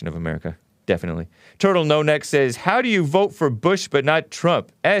destruction of America. Definitely. Turtle No Neck says, how do you vote for Bush but not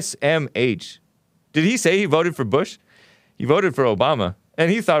Trump? SMH. Did he say he voted for Bush? He voted for Obama, and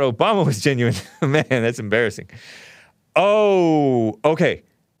he thought Obama was genuine. Man, that's embarrassing. Oh, okay.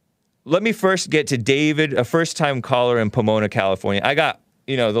 Let me first get to David, a first-time caller in Pomona, California. I got,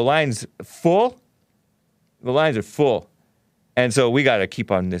 the line's full. The lines are full. And so we got to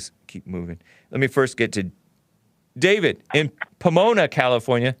keep moving. Let me first get to David in Pomona,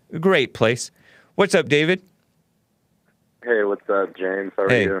 California. A great place. What's up, David? Hey, what's up, James? How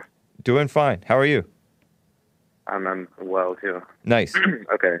are you? Doing fine. How are you? I'm well, too. Nice.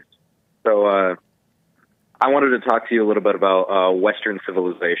 Okay. So, I wanted to talk to you a little bit about Western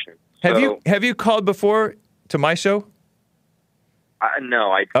civilization. Have you called before to my show?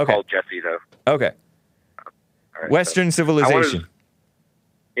 No, I called Jesse, though. Okay. All right, Western civilization.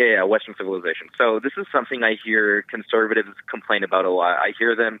 Yeah, Western civilization. So this is something I hear conservatives complain about a lot. I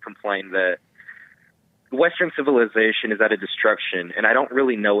hear them complain that Western civilization is at a destruction, and I don't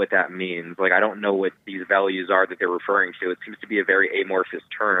really know what that means. Like, I don't know what these values are that they're referring to. It seems to be a very amorphous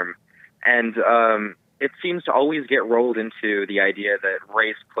term. And it seems to always get rolled into the idea that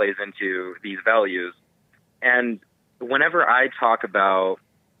race plays into these values. And whenever I talk about,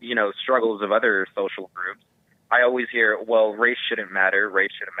 struggles of other social groups, I always hear, well, race shouldn't matter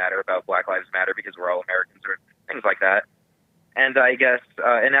about Black Lives Matter because we're all Americans or things like that. And I guess,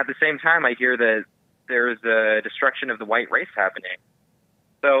 and at the same time, I hear that there's a destruction of the white race happening.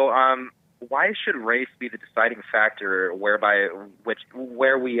 So why should race be the deciding factor where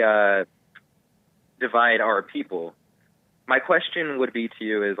we divide our people? My question would be to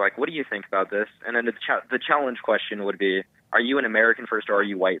you is, like, what do you think about this? And then the challenge question would be, are you an American first or are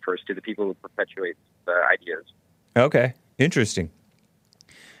you white first, to the people who perpetuate the ideas? Okay, interesting.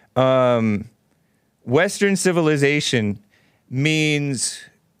 Western civilization means,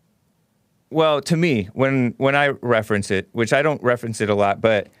 well, to me, when I reference it, which I don't reference it a lot,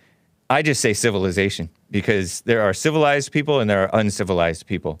 but I just say civilization because there are civilized people and there are uncivilized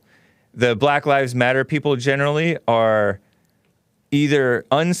people. The Black Lives Matter people generally are either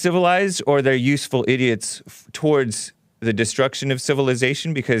uncivilized or they're useful idiots towards the destruction of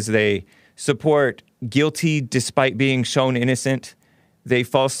civilization because they support guilty despite being shown innocent. They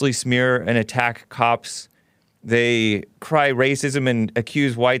falsely smear and attack cops. They cry racism and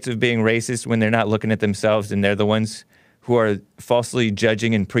accuse whites of being racist when they're not looking at themselves, and they're the ones who are falsely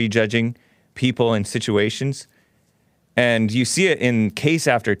judging and prejudging people and situations. And you see it in case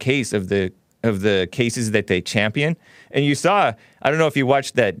after case of the cases that they champion. And you saw, I don't know if you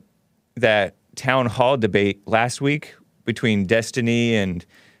watched that town hall debate last week between Destiny and a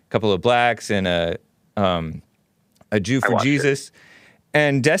couple of blacks and a Jew for Jesus. It.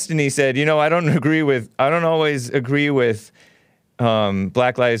 And Destiny said, I don't always agree with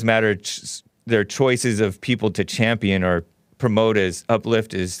Black Lives Matter, their choices of people to champion or promote as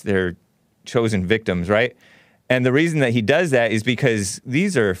uplift as their chosen victims, right? And the reason that he does that is because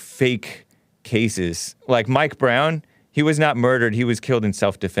these are fake cases. Like Mike Brown, he was not murdered. He was killed in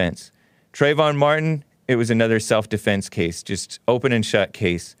self-defense. Trayvon Martin, it was another self-defense case, just open and shut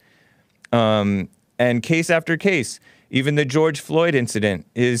case. And case after case, even the George Floyd incident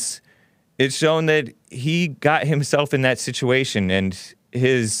is It's shown that he got himself in that situation, and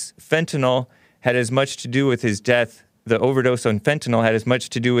his fentanyl had as much to do with his death. The overdose on fentanyl had as much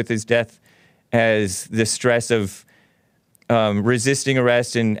to do with his death as the stress of resisting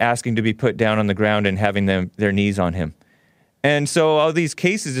arrest and asking to be put down on the ground and having their knees on him. And so all these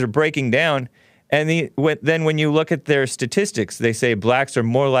cases are breaking down. And then when you look at their statistics, they say blacks are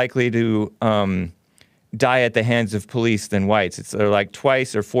more likely to die at the hands of police than whites. They're like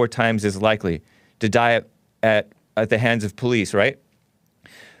twice or 4 times as likely to die at the hands of police, right?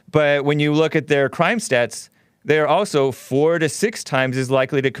 But when you look at their crime stats, they're also 4 to 6 times as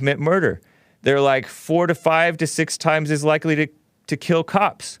likely to commit murder. They're like 4 to 5 to 6 times as likely to kill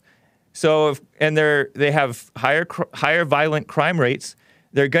cops. So, they have higher violent crime rates.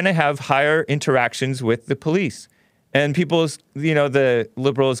 They're going to have higher interactions with the police. And the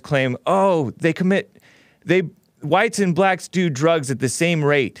liberals claim, oh, whites and blacks do drugs at the same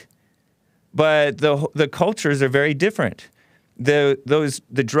rate. But the cultures are very different.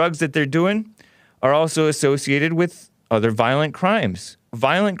 The drugs that they're doing are also associated with other violent crimes.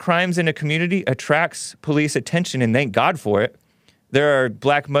 Violent crimes in a community attracts police attention, and thank God for it. There are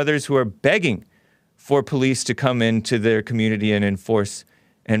black mothers who are begging for police to come into their community and enforce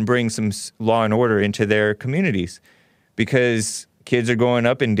and bring some law and order into their communities because kids are growing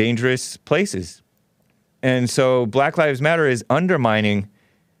up in dangerous places. And so Black Lives Matter is undermining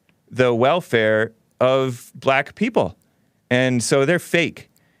the welfare of black people. And so they're fake.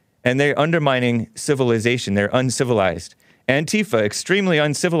 And they're undermining civilization. They're uncivilized. Antifa, extremely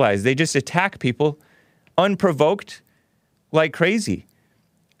uncivilized. They just attack people unprovoked like crazy.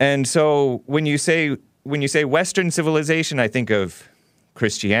 And so when you say Western civilization, I think of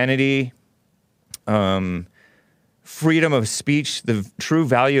Christianity, freedom of speech, the true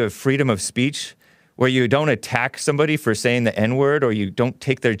value of freedom of speech, where you don't attack somebody for saying the N-word or you don't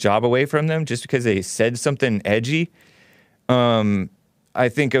take their job away from them just because they said something edgy. I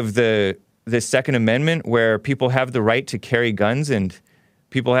think of the Second Amendment, where people have the right to carry guns and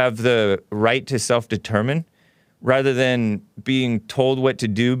people have the right to self-determine rather than being told what to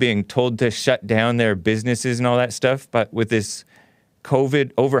do, being told to shut down their businesses and all that stuff. But with this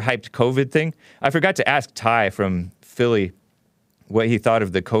overhyped COVID thing, I forgot to ask Ty from Philly what he thought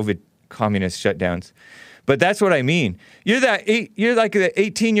of the COVID communist shutdowns. But that's what I mean. You're like the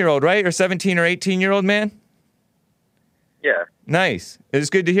 18-year-old, right? Or 17 or 18-year-old man? Yeah. Nice. It's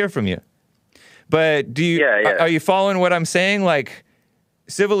good to hear from you. But are you following what I'm saying? Like,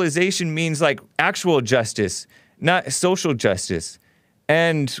 civilization means like actual justice, not social justice.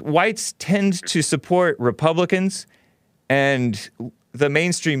 And whites tend to support Republicans, and the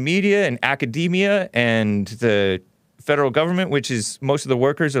mainstream media and academia and the federal government, which is most of the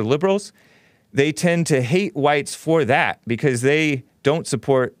workers are liberals. They tend to hate whites for that because they don't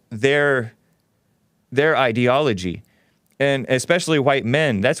support their ideology. And especially white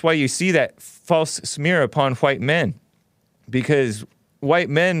men. That's why you see that false smear upon white men. Because white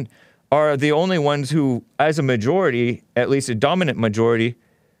men are the only ones who, as a majority, at least a dominant majority,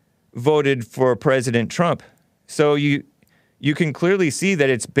 voted for President Trump. So you can clearly see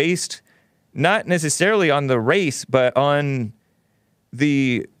that it's based not necessarily on the race, but on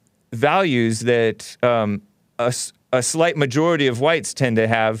the values that a slight majority of whites tend to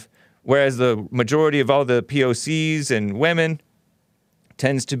have, whereas the majority of all the POCs and women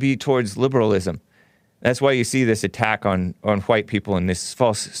tends to be towards liberalism. That's why you see this attack on white people and this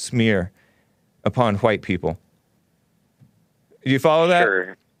false smear upon white people. Do you follow that?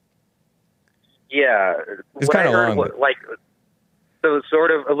 Sure. Yeah. It's kind of long. So sort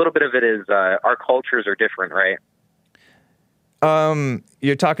of a little bit of it is our cultures are different, right?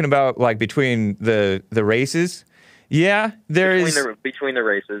 You're talking about like between the races? Yeah, between the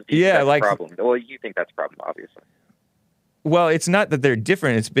races. That's a problem. Well, you think that's a problem, obviously. Well, it's not that they're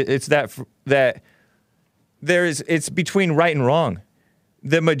different. It's that it's between right and wrong.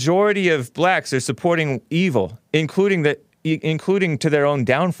 The majority of blacks are supporting evil, including to their own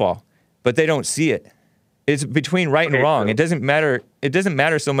downfall, but they don't see it. It's between right and wrong. So it doesn't matter. It doesn't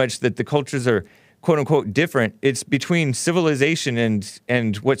matter so much that the cultures are quote unquote different. It's between civilization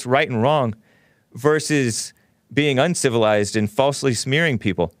and what's right and wrong versus being uncivilized and falsely smearing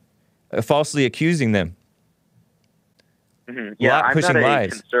people, falsely accusing them. Mm-hmm. Yeah, I'm not a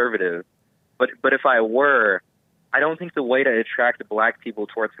conservative, but if I were, I don't think the way to attract black people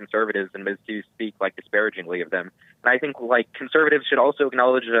towards conservatism is to speak like disparagingly of them. And I think like conservatives should also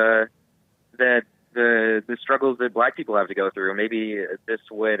acknowledge that the struggles that black people have to go through. Maybe this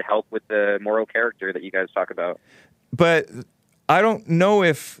would help with the moral character that you guys talk about. But I don't know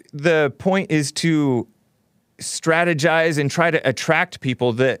if the point is to strategize and try to attract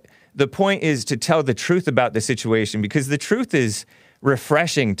people. That the point is to tell the truth about the situation, because the truth is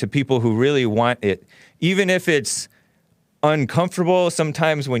refreshing to people who really want it. Even if it's uncomfortable,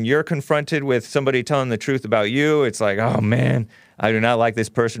 sometimes when you're confronted with somebody telling the truth about you, it's like, oh man, I do not like this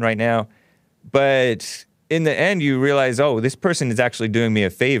person right now. But in the end, you realize, oh, this person is actually doing me a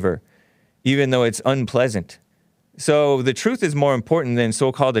favor, even though it's unpleasant. So the truth is more important than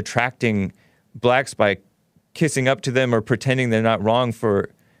so-called attracting blacks by kissing up to them or pretending they're not wrong for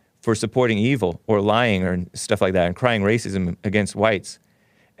supporting evil or lying or stuff like that and crying racism against whites.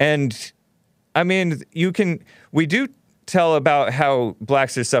 And I mean, we do tell about how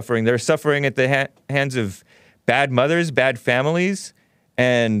blacks are suffering. They're suffering at the hands of bad mothers, bad families,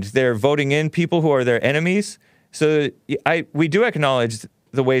 and they're voting in people who are their enemies. So we do acknowledge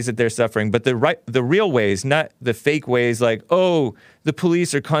the ways that they're suffering, but the real ways, not the fake ways like, oh, the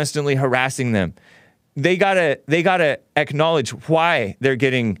police are constantly harassing them. They gotta acknowledge why they're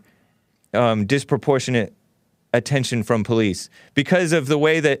getting disproportionate attention from police, because of the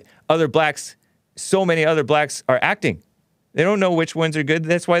way that so many other blacks are acting. They don't know which ones are good.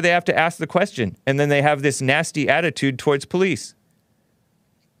 That's why they have to ask the question. And then they have this nasty attitude towards police.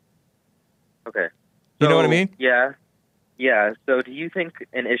 Okay. You know what I mean? Yeah. Yeah. So do you think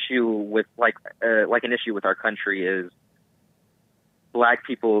an issue with like an issue with our country is black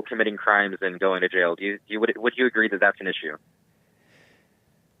people committing crimes and going to jail? Would you agree that that's an issue?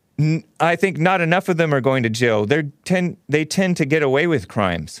 I think not enough of them are going to jail. They tend to get away with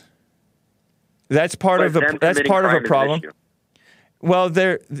crimes. That's part of a problem. Well,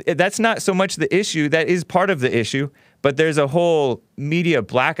 that's not so much the issue. That is part of the issue, but there's a whole media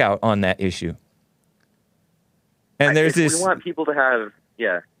blackout on that issue. And there's this. We want people to have,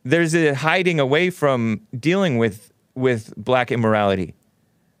 yeah. There's a hiding away from dealing with black immorality.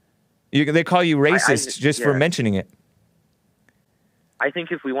 They call you racist just for mentioning it. I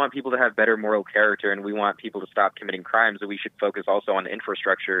think if we want people to have better moral character and we want people to stop committing crimes, that we should focus also on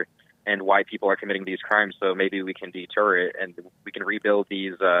infrastructure and why people are committing these crimes, so maybe we can deter it and we can rebuild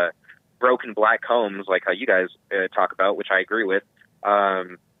these broken black homes like how you guys talk about, which I agree with.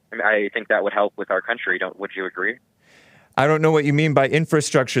 I think that would help with our country. Would you agree? I don't know what you mean by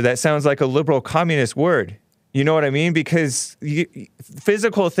infrastructure. That sounds like a liberal communist word. You know what I mean? Because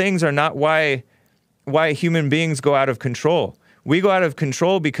physical things are not why human beings go out of control. We go out of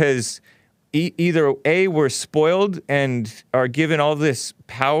control because either A, we're spoiled and are given all this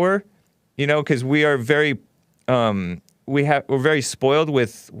power, because we are very, we're very spoiled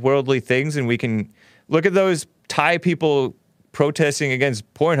with worldly things, and we can look at those Thai people protesting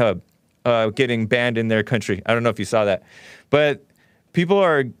against Pornhub getting banned in their country. I don't know if you saw that, but people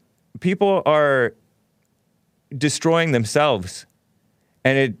are destroying themselves,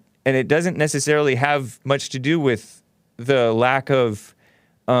 and it doesn't necessarily have much to do with the lack of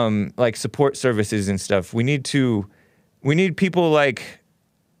like support services and stuff. We need people like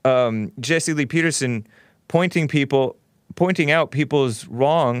Jesse Lee Peterson pointing out people's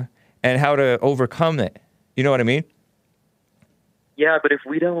wrong and how to overcome it. You know what I mean? Yeah, but if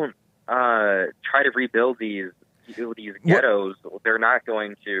we don't try to rebuild these ghettos, they're not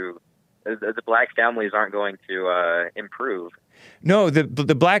going to. The black families aren't going to improve. No,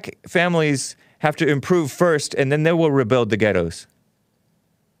 the black families have to improve first, and then they will rebuild the ghettos.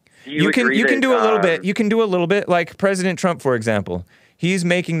 You can do a little bit. You can do a little bit, like President Trump, for example. He's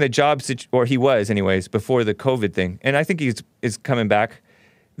making the job or he was anyways before the COVID thing, and I think is coming back.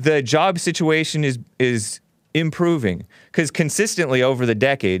 The job situation is improving because consistently over the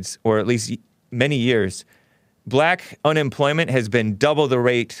decades, or at least many years, black unemployment has been double the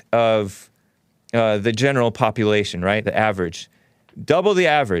rate of the general population, right? The average, double the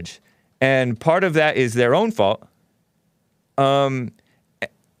average, and part of that is their own fault. And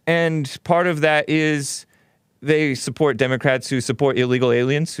part of that is they support Democrats who support illegal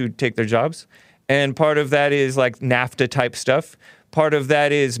aliens who take their jobs. And part of that is like NAFTA type stuff. Part of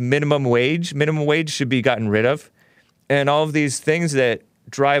that is minimum wage. Minimum wage should be gotten rid of. And all of these things that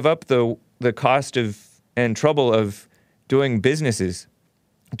drive up the cost of and trouble of doing business.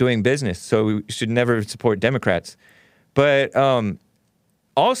 So we should never support Democrats. But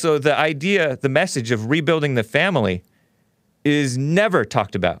also the message of rebuilding the family is never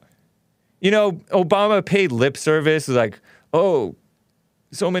talked about. Obama paid lip service like, oh,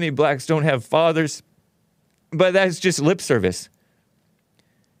 so many blacks don't have fathers. But that's just lip service.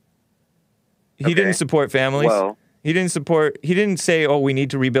 He didn't support families. Well, he didn't say, oh, we need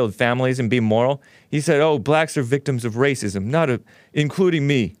to rebuild families and be moral. He said, oh, blacks are victims of racism, including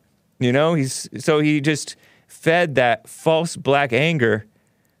me. So he just fed that false black anger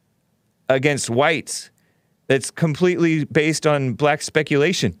against whites that's completely based on black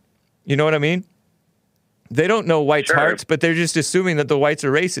speculation. You know what I mean? They don't know whites' Sure. hearts, but they're just assuming that the whites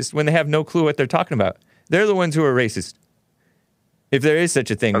are racist when they have no clue what they're talking about. They're the ones who are racist. If there is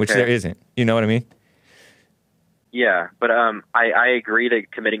such a thing, which Okay. there isn't. You know what I mean? Yeah, but I agree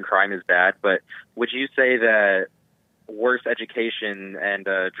that committing crime is bad, but would you say that worse education and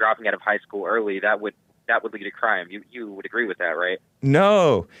dropping out of high school early, that would lead to crime? You would agree with that, right?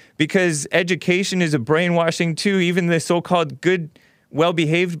 No, because education is a brainwashing too. Even the so-called good,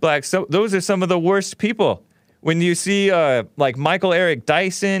 well-behaved blacks, so those are some of the worst people. When you see like Michael Eric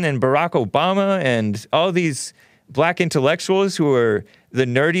Dyson and Barack Obama and all these black intellectuals who are the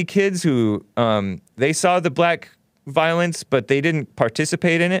nerdy kids who they saw the black violence, but they didn't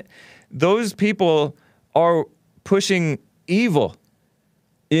participate in it. Those people are pushing evil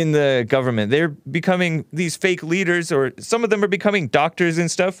in the government. They're becoming these fake leaders, or some of them are becoming doctors and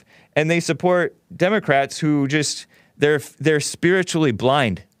stuff, and they support Democrats who just, they're spiritually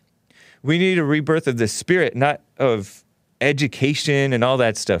blind. We need a rebirth of the spirit, not of education and all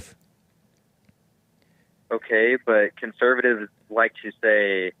that stuff. Okay, but conservatives like to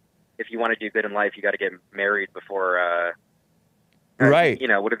say, if you want to do good in life, you got to get married before, Right. You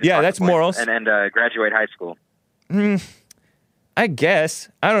know, what are the Yeah, that's morals. and graduate high school. I guess.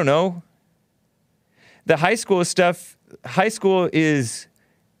 I don't know. The high school stuff, high school is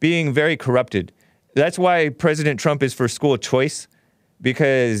being very corrupted. That's why President Trump is for school choice,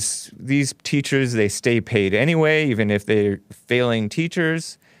 because these teachers, they stay paid anyway, even if they're failing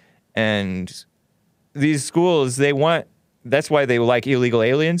teachers. And these schools, that's why they like illegal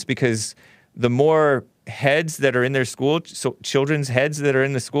aliens, because the more heads that are in their school, so children's heads that are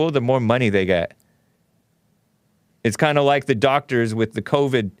in the school, the more money they get. It's kind of like the doctors with the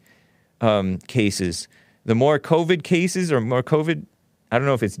COVID cases. The more COVID cases or more COVID, I don't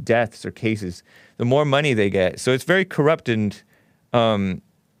know if it's deaths or cases, the more money they get. So it's very corrupt, and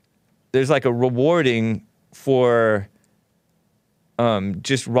there's like a rewarding for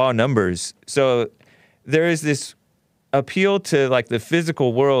just raw numbers. So there is this appeal to like the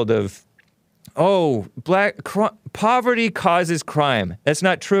physical world of, oh, poverty causes crime. That's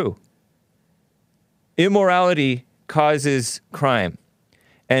not true. Immorality causes crime,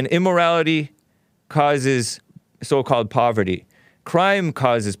 and immorality causes so-called poverty. Crime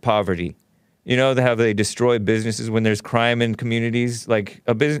causes poverty. You know, they destroy businesses when there's crime in communities. Like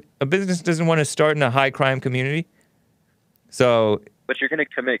a business doesn't want to start in a high crime community. So, but you're going to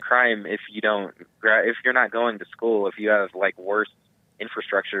commit crime if if you're not going to school, if you have like worse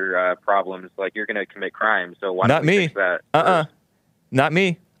infrastructure problems, like you're going to commit crime. So why don't we fix that? Not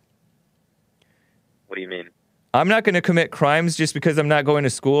me. What do you mean? I'm not going to commit crimes just because I'm not going to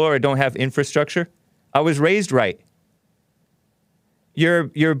school or I don't have infrastructure. I was raised right.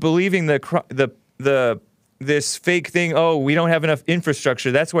 You're believing this fake thing. Oh, we don't have enough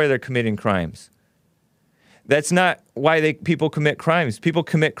infrastructure. That's why they're committing crimes. That's not why people commit crimes. People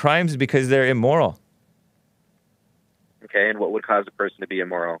commit crimes because they're immoral. Okay, and what would cause a person to be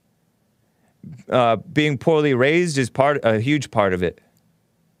immoral? Being poorly raised is a huge part of it.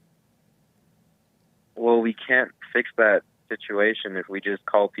 Well, we can't fix that situation if we just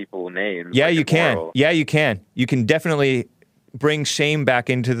call people names. Yeah, like you can. immoral. Yeah, you can. You can definitely bring shame back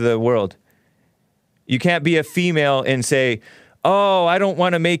into the world. You can't be a female and say, oh, I don't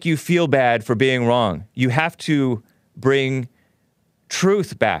want to make you feel bad for being wrong. You have to bring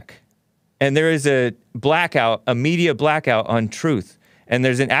truth back. And there is a media blackout on truth. And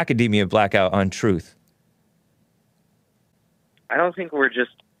there's an academia blackout on truth. I don't think we're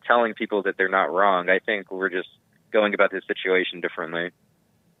just telling people that they're not wrong. I think we're just going about this situation differently.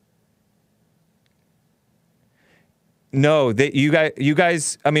 No, you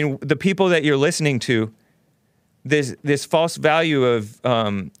guys, I mean, the people that you're listening to, this false value of,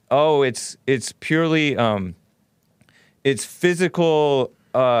 it's purely, it's physical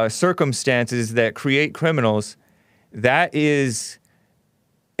circumstances that create criminals. That is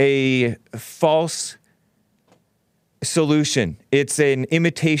a false solution. It's an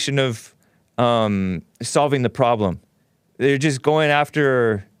imitation of solving the problem. They're just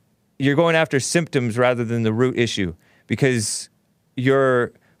you're going after symptoms rather than the root issue, because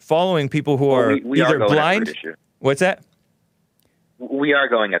you're following people who are either blind. What's that? We are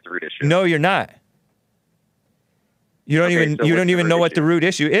going at the root issue. No, you're not. You don't even know what the root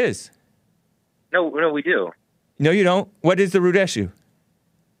issue is. No, we do. No, you don't. What is the root issue?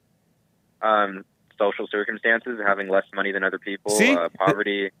 Social circumstances, having less money than other people, See?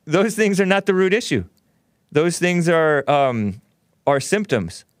 poverty. Those things are not the root issue. Those things are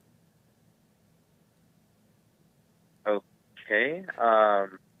symptoms. Okay.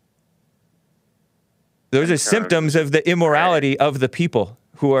 Those are symptoms of the immorality of the people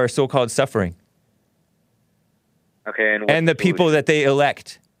who are so-called suffering. Okay, and what's And the people solution? that they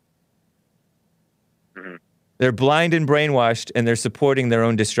elect. Mhm. They're blind and brainwashed, and they're supporting their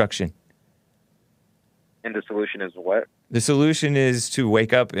own destruction. And the solution is what? The solution is to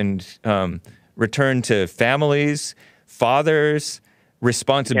wake up and return to families, fathers,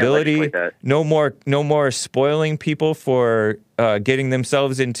 responsibility. legislate that. No more spoiling people for getting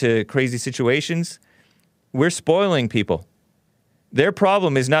themselves into crazy situations. We're spoiling people. Their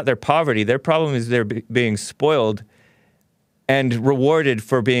problem is not their poverty. Their problem is they're being spoiled and rewarded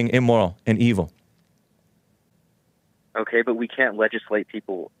for being immoral and evil. Okay, but we can't legislate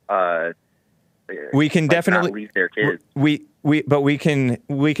people. We can definitely not leave their kids. But we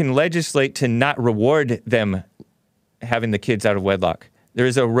can legislate to not reward them having the kids out of wedlock. There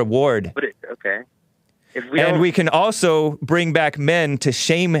is a reward. But okay, if we And don't, we can also bring back men to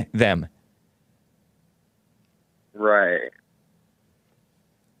shame them. right.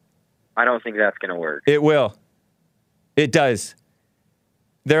 I don't think that's gonna work. It will. It does.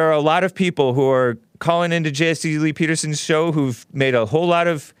 There are a lot of people who are calling into Jesse Lee Peterson's show who've made a whole lot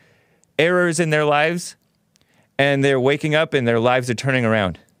of errors in their lives, and they're waking up and their lives are turning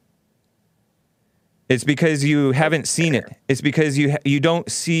around. It's because you haven't seen it. It's because you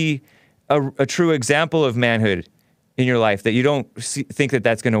don't see a true example of manhood in your life, that you don't think that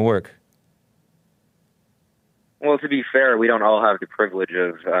that's going to work. Well, to be fair, we don't all have the privilege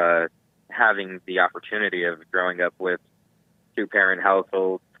of having the opportunity of growing up with two-parent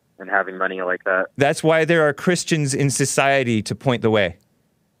households and having money like that. That's why there are Christians in society to point the way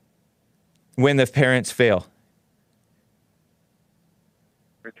when the parents fail.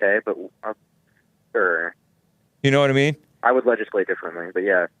 Okay, but sure. You know what I mean? I would legislate differently, but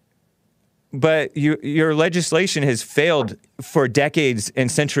yeah. But your legislation has failed for decades and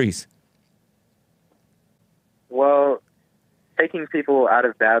centuries. Well, taking people out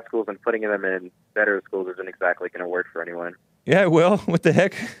of bad schools and putting them in better schools isn't exactly going to work for anyone. Yeah, it will. What the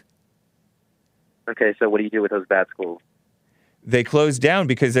heck? Okay, so what do you do with those bad schools? They close down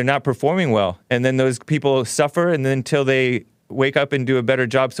because they're not performing well. And then those people suffer and then until they wake up and do a better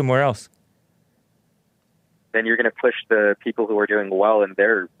job somewhere else. Then you're going to push the people who are doing well in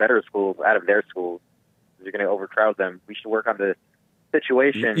their better schools out of their schools. You're going to overcrowd them. We should work on the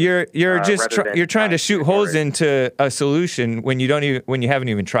situation. You're just rather than you're trying to shoot holes it. into a solution when you haven't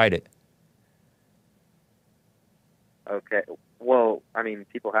even tried it. Okay. Well, I mean,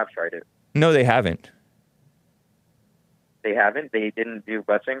 people have tried it. No, they haven't. They haven't. They didn't do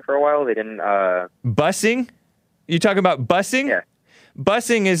busing for a while. They didn't. Busing? You talking about busing? Yeah.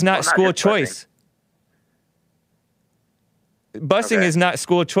 Busing is not Well, not school just busing. choice. Busing Okay. is not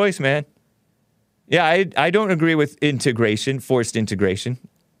school choice, man. Yeah, I don't agree with integration, forced integration,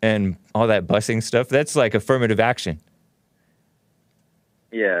 and all that busing stuff. That's like affirmative action.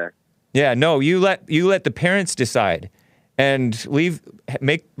 Yeah. Yeah, no, you let the parents decide, and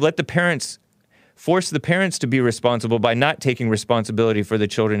let the parents force the parents to be responsible by not taking responsibility for the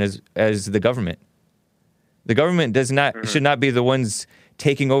children as the government. The government should not be the ones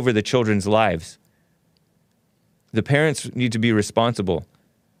taking over the children's lives. The parents need to be responsible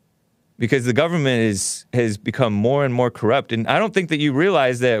because the government has become more and more corrupt, and I don't think that you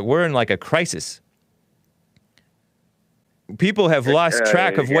realize that we're in like a crisis. People have lost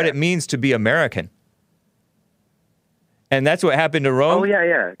track of what it means to be American. And that's what happened to Rome. Oh,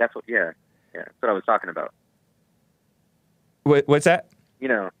 yeah. That's what, yeah. That's what I was talking about. What's that? You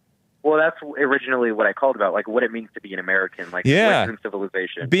know, well, that's originally what I called about, like what it means to be an American, like Yeah. Western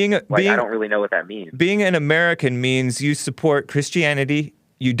civilization. I I don't really know what that means. Being an American means you support Christianity,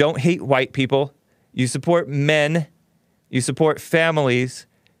 you don't hate white people, you support men, you support families,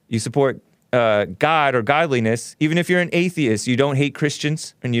 you support God or godliness. Even if you're an atheist, you don't hate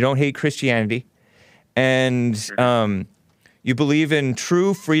Christians and you don't hate Christianity. And you believe in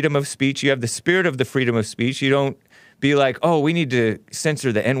true freedom of speech. You have the spirit of the freedom of speech. You don't be like, oh, we need to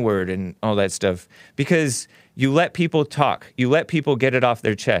censor the N-word and all that stuff. Because you let people talk. You let people get it off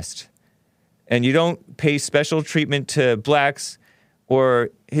their chest. And you don't pay special treatment to blacks or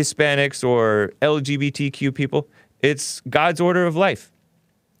Hispanics or LGBTQ people. It's God's order of life.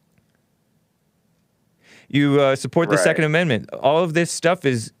 You support the Second Amendment. All of this stuff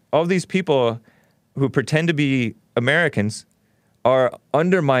all these people who pretend to be Americans are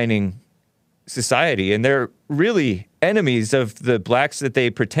undermining society, and they're really enemies of the blacks that they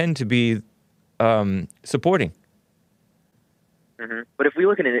pretend to be supporting. Mm-hmm. But if we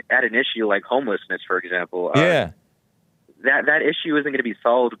look at an issue like homelessness, for example, Yeah. that issue isn't going to be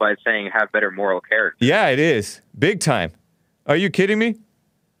solved by saying have better moral character. Yeah, it is. Big time. Are you kidding me?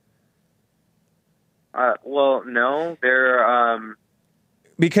 Well, no,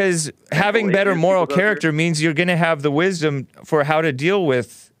 Because having better issues moral people go character means you're going to have the wisdom for how to deal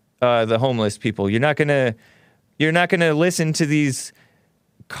with the homeless people. You're not going to listen to these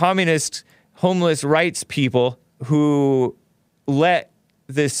communist homeless rights people who let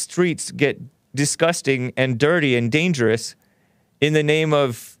the streets get disgusting and dirty and dangerous in the name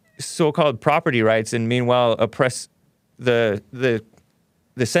of so-called property rights, and meanwhile oppress the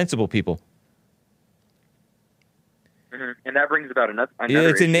sensible people. Mm-hmm. And that brings about another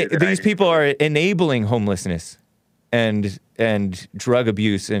These people are enabling homelessness and drug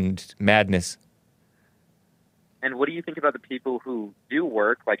abuse and madness. And what do you think about the people who do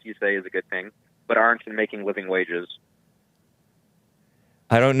work, like you say is a good thing, but aren't making living wages?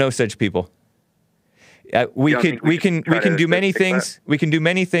 I don't know such people. We can do many things. We can do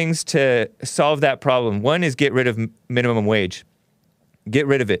many things to solve that problem. One is get rid of minimum wage. Get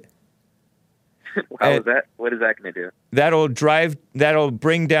rid of it. How is that? What is that going to do? That'll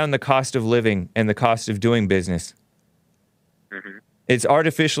bring down the cost of living and the cost of doing business. Mm-hmm. It's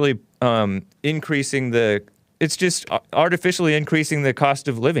artificially increasing the cost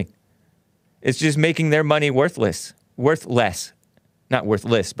of living. It's just making their money worth less. Not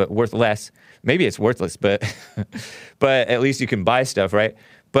worthless, but worth less. Maybe it's worthless, but but at least you can buy stuff, right?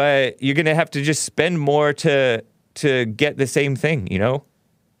 But you're gonna have to just spend more to get the same thing, you know?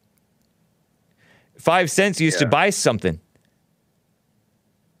 5 cents used to buy something.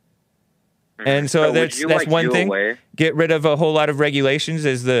 And so that's one thing. Get rid of a whole lot of regulations,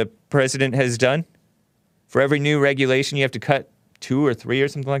 as the president has done. For every new regulation, you have to cut 2 or 3 or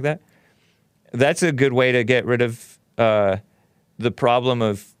something like that. That's a good way to get rid of the problem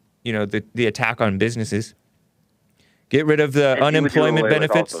of, you know, the attack on businesses. Get rid of the unemployment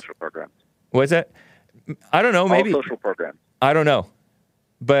benefits. All social programs. What's that? I don't know. Maybe all social programs. I don't know,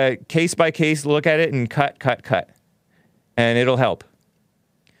 but case by case, look at it and cut, and it'll help.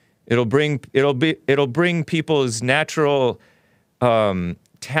 It'll bring people's natural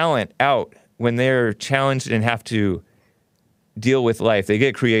talent out when they're challenged and have to deal with life. They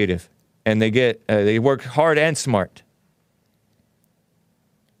get creative, and they work hard and smart.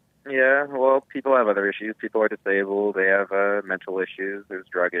 Yeah, well, people have other issues. People are disabled. They have mental issues. There's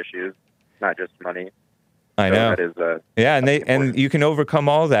drug issues, not just money. I know. That is, yeah, and you can overcome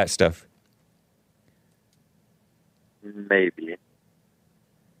all that stuff. Maybe.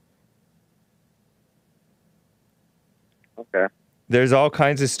 Okay. There's all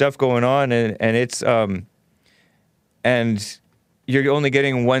kinds of stuff going on, and it's and you're only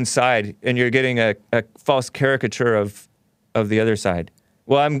getting one side, and you're getting a false caricature of the other side.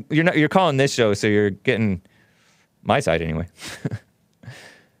 Well, you're calling this show, so you're getting my side anyway.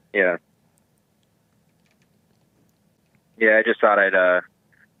 Yeah. Yeah, I just thought I'd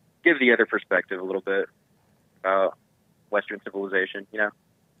give the other perspective a little bit about Western civilization, you know?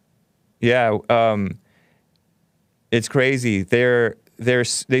 Yeah, it's crazy. They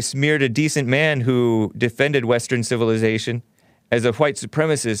smeared a decent man who defended Western civilization as a white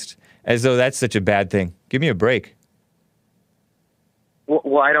supremacist, as though that's such a bad thing. Give me a break.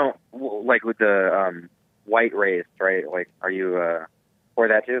 Well, I don't, like with the white race, right? Like, are you for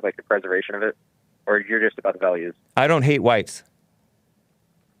that too, like the preservation of it? Or you're just about the values? I don't hate whites.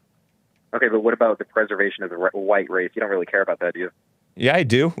 Okay, but what about the preservation of the white race? You don't really care about that, do you? Yeah, I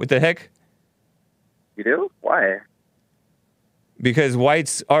do. What the heck? You do? Why? Because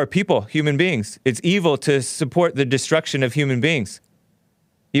whites are people, human beings. It's evil to support the destruction of human beings,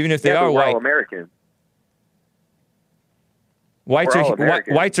 even if they are white. We're all Americans.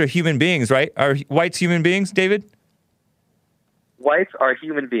 Whites are human beings, right? Are whites human beings, David? Whites are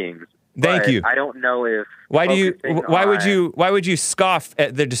human beings. Thank you. I don't know if. Why would you scoff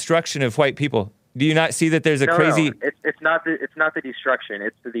at the destruction of white people? Do you not see that there's a crazy? No. It's not the destruction.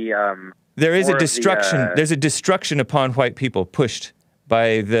 It's the There is a destruction. There's a destruction upon white people pushed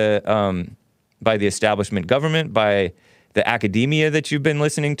by the establishment government, by the academia that you've been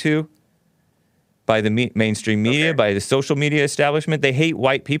listening to, by the mainstream media, by the social media establishment. They hate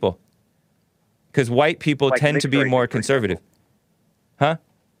white people because white people tend to be more conservative. Huh?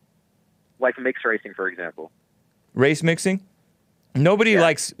 Like mixed racing, for example. Race mixing? Nobody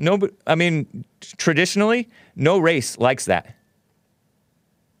likes, I mean, traditionally, no race likes that.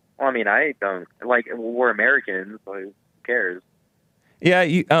 Well, I mean, I don't, like, we're Americans, so who cares? Yeah,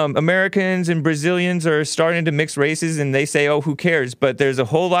 Americans and Brazilians are starting to mix races, and they say, oh, who cares? But there's a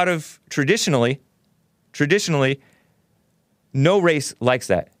whole lot of, traditionally, no race likes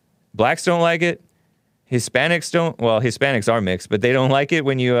that. Blacks don't like it. Hispanics don't. Well, Hispanics are mixed, but they don't like it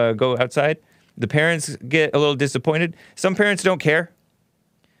when you go outside. The parents get a little disappointed. Some parents don't care.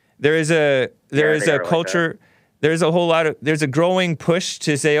 There is a culture. There's a growing push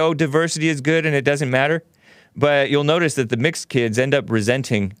to say, oh, diversity is good and it doesn't matter. But you'll notice that the mixed kids end up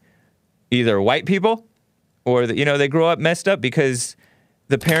resenting either white people or, they grow up messed up because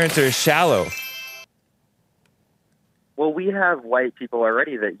the parents are shallow. Well, we have white people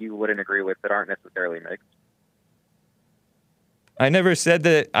already that you wouldn't agree with that aren't necessarily mixed. I never said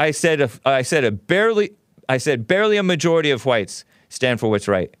that. I said barely a majority of whites stand for what's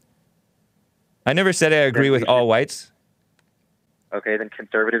right. I never said I agree with all whites. Okay, then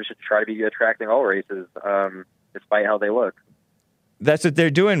conservatives should try to be attracting all races, despite how they look. That's what they're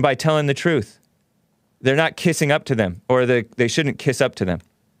doing by telling the truth. They're not kissing up to them, or they shouldn't kiss up to them.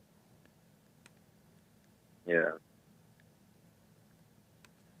 Yeah.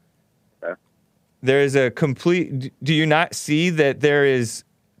 There is a complete... Do you not see that there is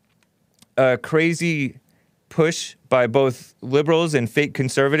a crazy push by both liberals and fake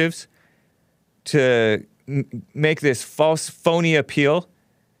conservatives to make this false, phony appeal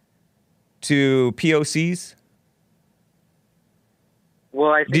to POCs?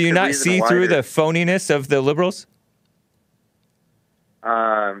 Well, I think do you not see through the phoniness of the liberals?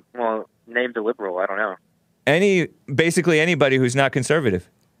 Well, named a liberal, I don't know. Basically anybody who's not conservative.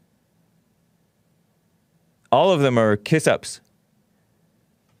 All of them are kiss-ups.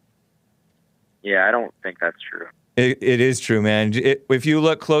 Yeah, I don't think that's true. It is true, man. If you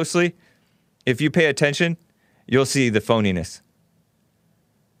look closely, if you pay attention, you'll see the phoniness.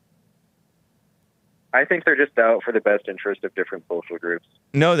 I think they're just out for the best interest of different social groups.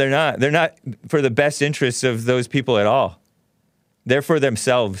 No, they're not. They're not for the best interests of those people at all. They're for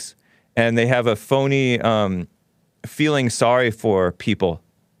themselves. And they have a phony feeling sorry for people.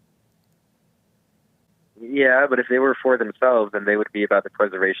 Yeah, but if they were for themselves, then they would be about the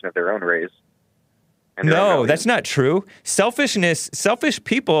preservation of their own race. No, that's not true. Selfish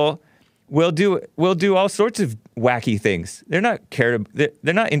people will do all sorts of wacky things. They're not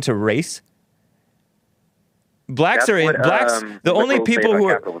they're not into race. Blacks The only people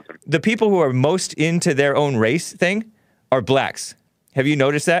who are most into their own race thing are blacks. Have you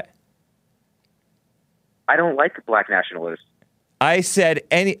noticed that? I don't like black nationalists. I said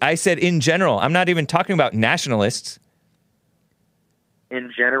in general. I'm not even talking about nationalists.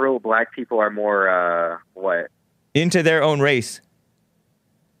 In general, black people are more, what? Into their own race.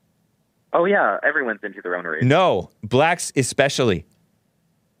 Oh, yeah, everyone's into their own race. No, blacks especially.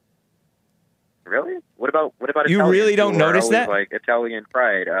 Really? What about you Italians really don't notice that? Like Italian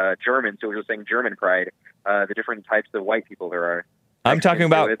pride, Germans who are just saying German pride, the different types of white people there are.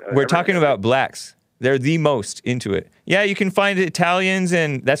 We're talking about blacks. They're the most into it. Yeah, you can find Italians,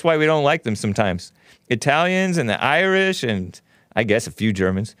 and that's why we don't like them sometimes. Italians and the Irish, and I guess a few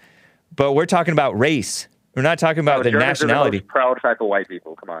Germans. But we're talking about race. We're not talking about the Germans nationality. Are the most proud type of white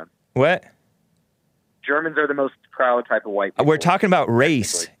people. Come on. What? Germans are the most proud type of white people. We're talking about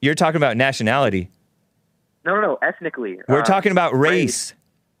race. You're talking about nationality. No, ethnically. We're talking about race.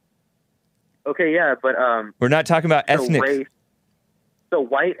 Okay, yeah, but we're not talking about ethnic. Race. So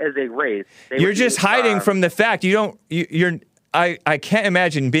white as a race. You're just hiding from the fact. I can't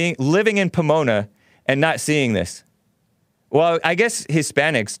imagine living in Pomona and not seeing this. Well, I guess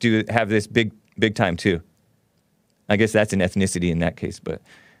Hispanics do have this big time too. I guess that's an ethnicity in that case, but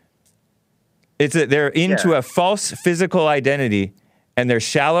they're into a false physical identity, and they're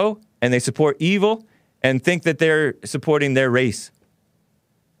shallow, and they support evil, and think that they're supporting their race.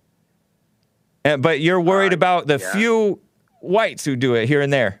 But you're worried about the few whites who do it here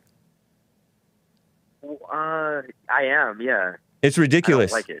and there. I am, yeah. It's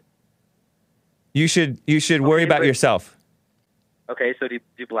ridiculous. I don't like it. You should worry about yourself. Okay, so do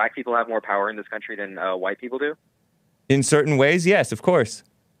black people have more power in this country than white people do? In certain ways, yes, of course.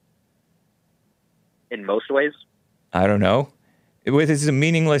 In most ways? I don't know. This is a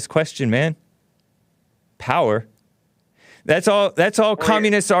meaningless question, man. Power. That's all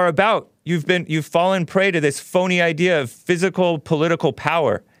communists are about. You've fallen prey to this phony idea of physical political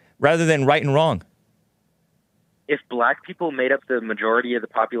power rather than right and wrong. If black people made up the majority of the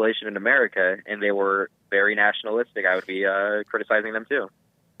population in America and they were very nationalistic, I would be criticizing them too.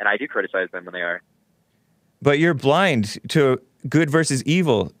 And I do criticize them when they are. But you're blind to good versus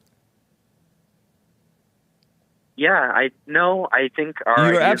evil. Yeah, I think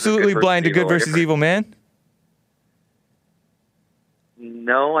you're absolutely blind to good versus evil, man.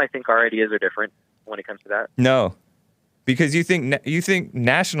 No, I think our ideas are different when it comes to that. No, because you think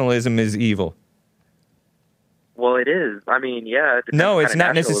nationalism is evil. Well, it is. I mean, yeah. No, it's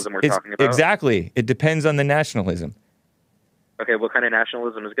not necessarily. Exactly. It depends on the nationalism. Okay, what kind of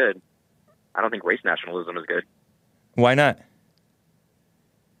nationalism is good? I don't think race nationalism is good. Why not?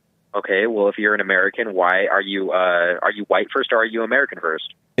 Okay, well, if you're an American, why are you white first or are you American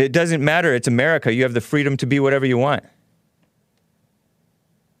first? It doesn't matter. It's America. You have the freedom to be whatever you want.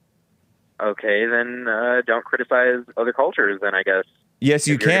 Okay, then don't criticize other cultures. Then I guess. Yes,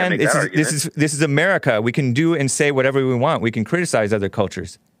 you can. This is America. We can do and say whatever we want. We can criticize other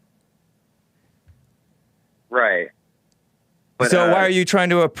cultures. Right. But, so why are you trying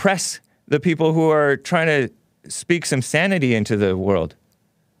to oppress the people who are trying to speak some sanity into the world?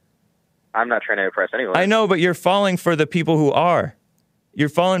 I'm not trying to oppress anyone. I know, but you're falling for the people who are. You're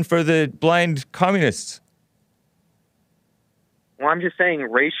falling for the blind communists. Well, I'm just saying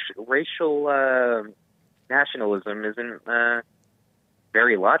racial nationalism isn't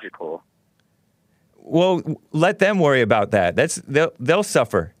very logical. Well, let them worry about that. They'll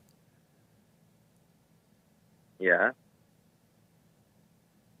suffer. Yeah.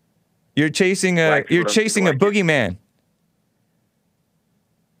 You're chasing a boogeyman.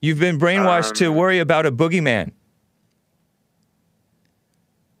 You've been brainwashed to worry about a boogeyman.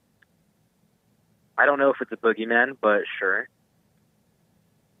 I don't know if it's a boogeyman, but sure.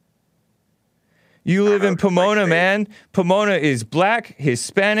 You live in Pomona, man. Pomona is black,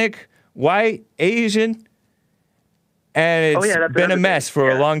 Hispanic, white, Asian, and it's been a mess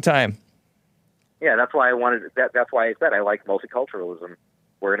for a long time. Yeah, that's why that's why I said I like multiculturalism.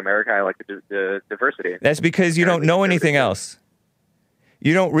 Where in America, I like the diversity. That's because you don't know anything else.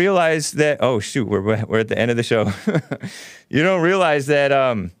 You don't realize that. Oh shoot, we're at the end of the show. You don't realize that.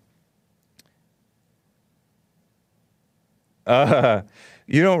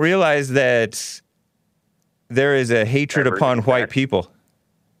 You don't realize that there is a hatred upon white people,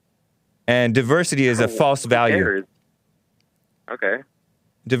 and diversity is a false value. Okay.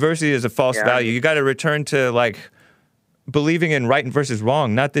 Diversity is a false value. You got to return to like believing in right versus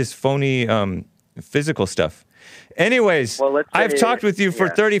wrong, not this phony physical stuff. Anyways, I've talked with you for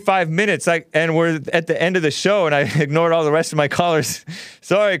 35 minutes, and we're at the end of the show, and I ignored all the rest of my callers.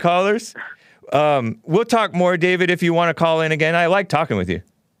 Sorry, callers. We'll talk more, David, if you want to call in again. I like talking with you.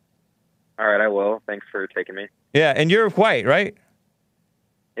 All right, I will. Thanks for taking me. Yeah, and you're white, right?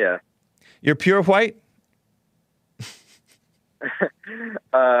 Yeah. You're pure white?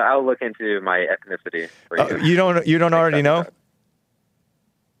 I'll look into my ethnicity for you. You don't already know?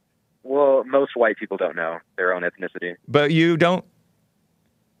 Well, most white people don't know their own ethnicity. But you don't?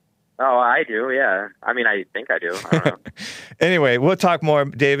 Oh, I do, yeah. I mean, I think I do. I don't know. Anyway, we'll talk more,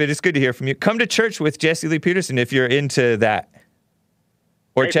 David. It's good to hear from you. Come to church with Jesse Lee Peterson if you're into that.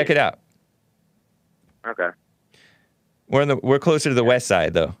 Or check it out. Okay. We're closer to the west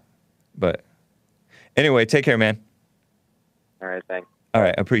side, though. But anyway, take care, man. All right, thanks. All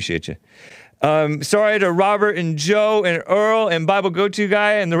right, I appreciate you. Sorry to Robert and Joe and Earl and Bible Go-To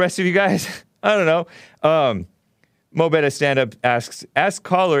Guy and the rest of you guys. I don't know. Mo Betta Stand Up asks, ask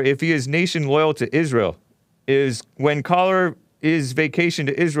caller if he is nation loyal to Israel. When caller is vacation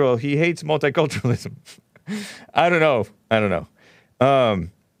to Israel, he hates multiculturalism. I don't know.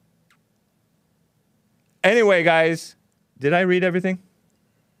 Anyway, guys, did I read everything?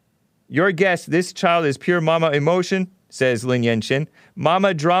 Your guess, this child is pure mama emotion, says Lin Yen Chin.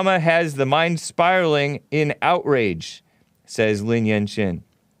 Mama drama has the mind spiraling in outrage, says Lin Yen Chin.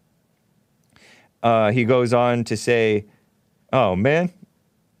 He goes on to say, oh, man,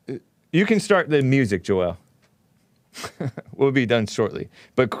 you can start the music, Joel. We'll be done shortly,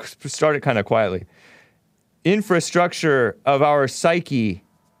 but start it kind of quietly. Infrastructure of our psyche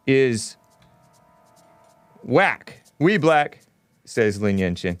is whack. We black, says Lin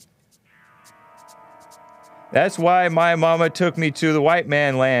Yen Chin. That's why my mama took me to the white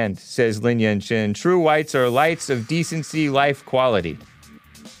man land, says Lin Yen Chin. True whites are lights of decency, life quality.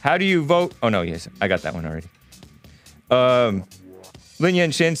 How do you vote? Oh, no, yes, I got that one already. Lin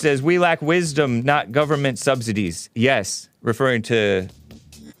Yen Chin says, we lack wisdom, not government subsidies. Yes, referring to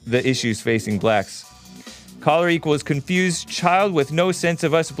the issues facing blacks. Caller equals confused child with no sense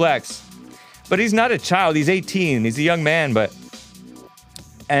of us blacks. But he's not a child, he's 18, he's a young man,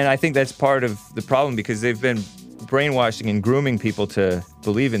 and I think that's part of the problem because they've been brainwashing and grooming people to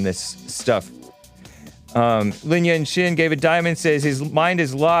believe in this stuff. Lin Yen Chin gave a diamond, says his mind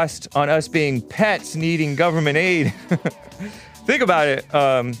is lost on us being pets needing government aid. Think about it.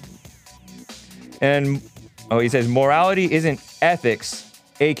 He says morality isn't ethics,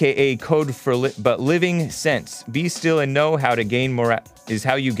 aka code for but living sense. Be still and know how to gain is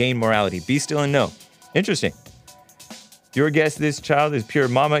how you gain morality. Be still and know. Interesting. Your guess, this child is pure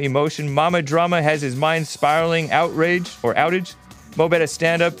mama emotion. Mama drama has his mind spiraling outage. Mo Betta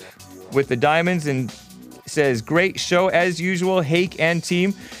Stand Up with the diamonds and says, great show as usual, Hake and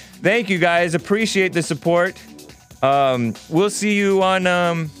team. Thank you guys, appreciate the support. We'll see you on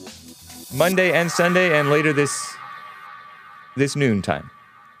Monday and Sunday, and later this noon time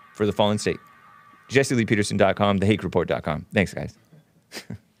for the Fallen State. JesseLeePeterson.com, TheHakeReport.com. Thanks, guys.